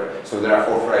 3 Fridays. So there are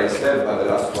 4 Fridays left, but the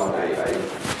last one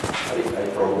I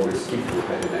probably skipped. We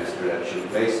had an extra lecture in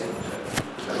place, and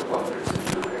have a conference in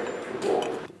July.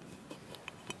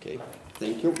 Okay,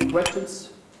 thank you. Questions?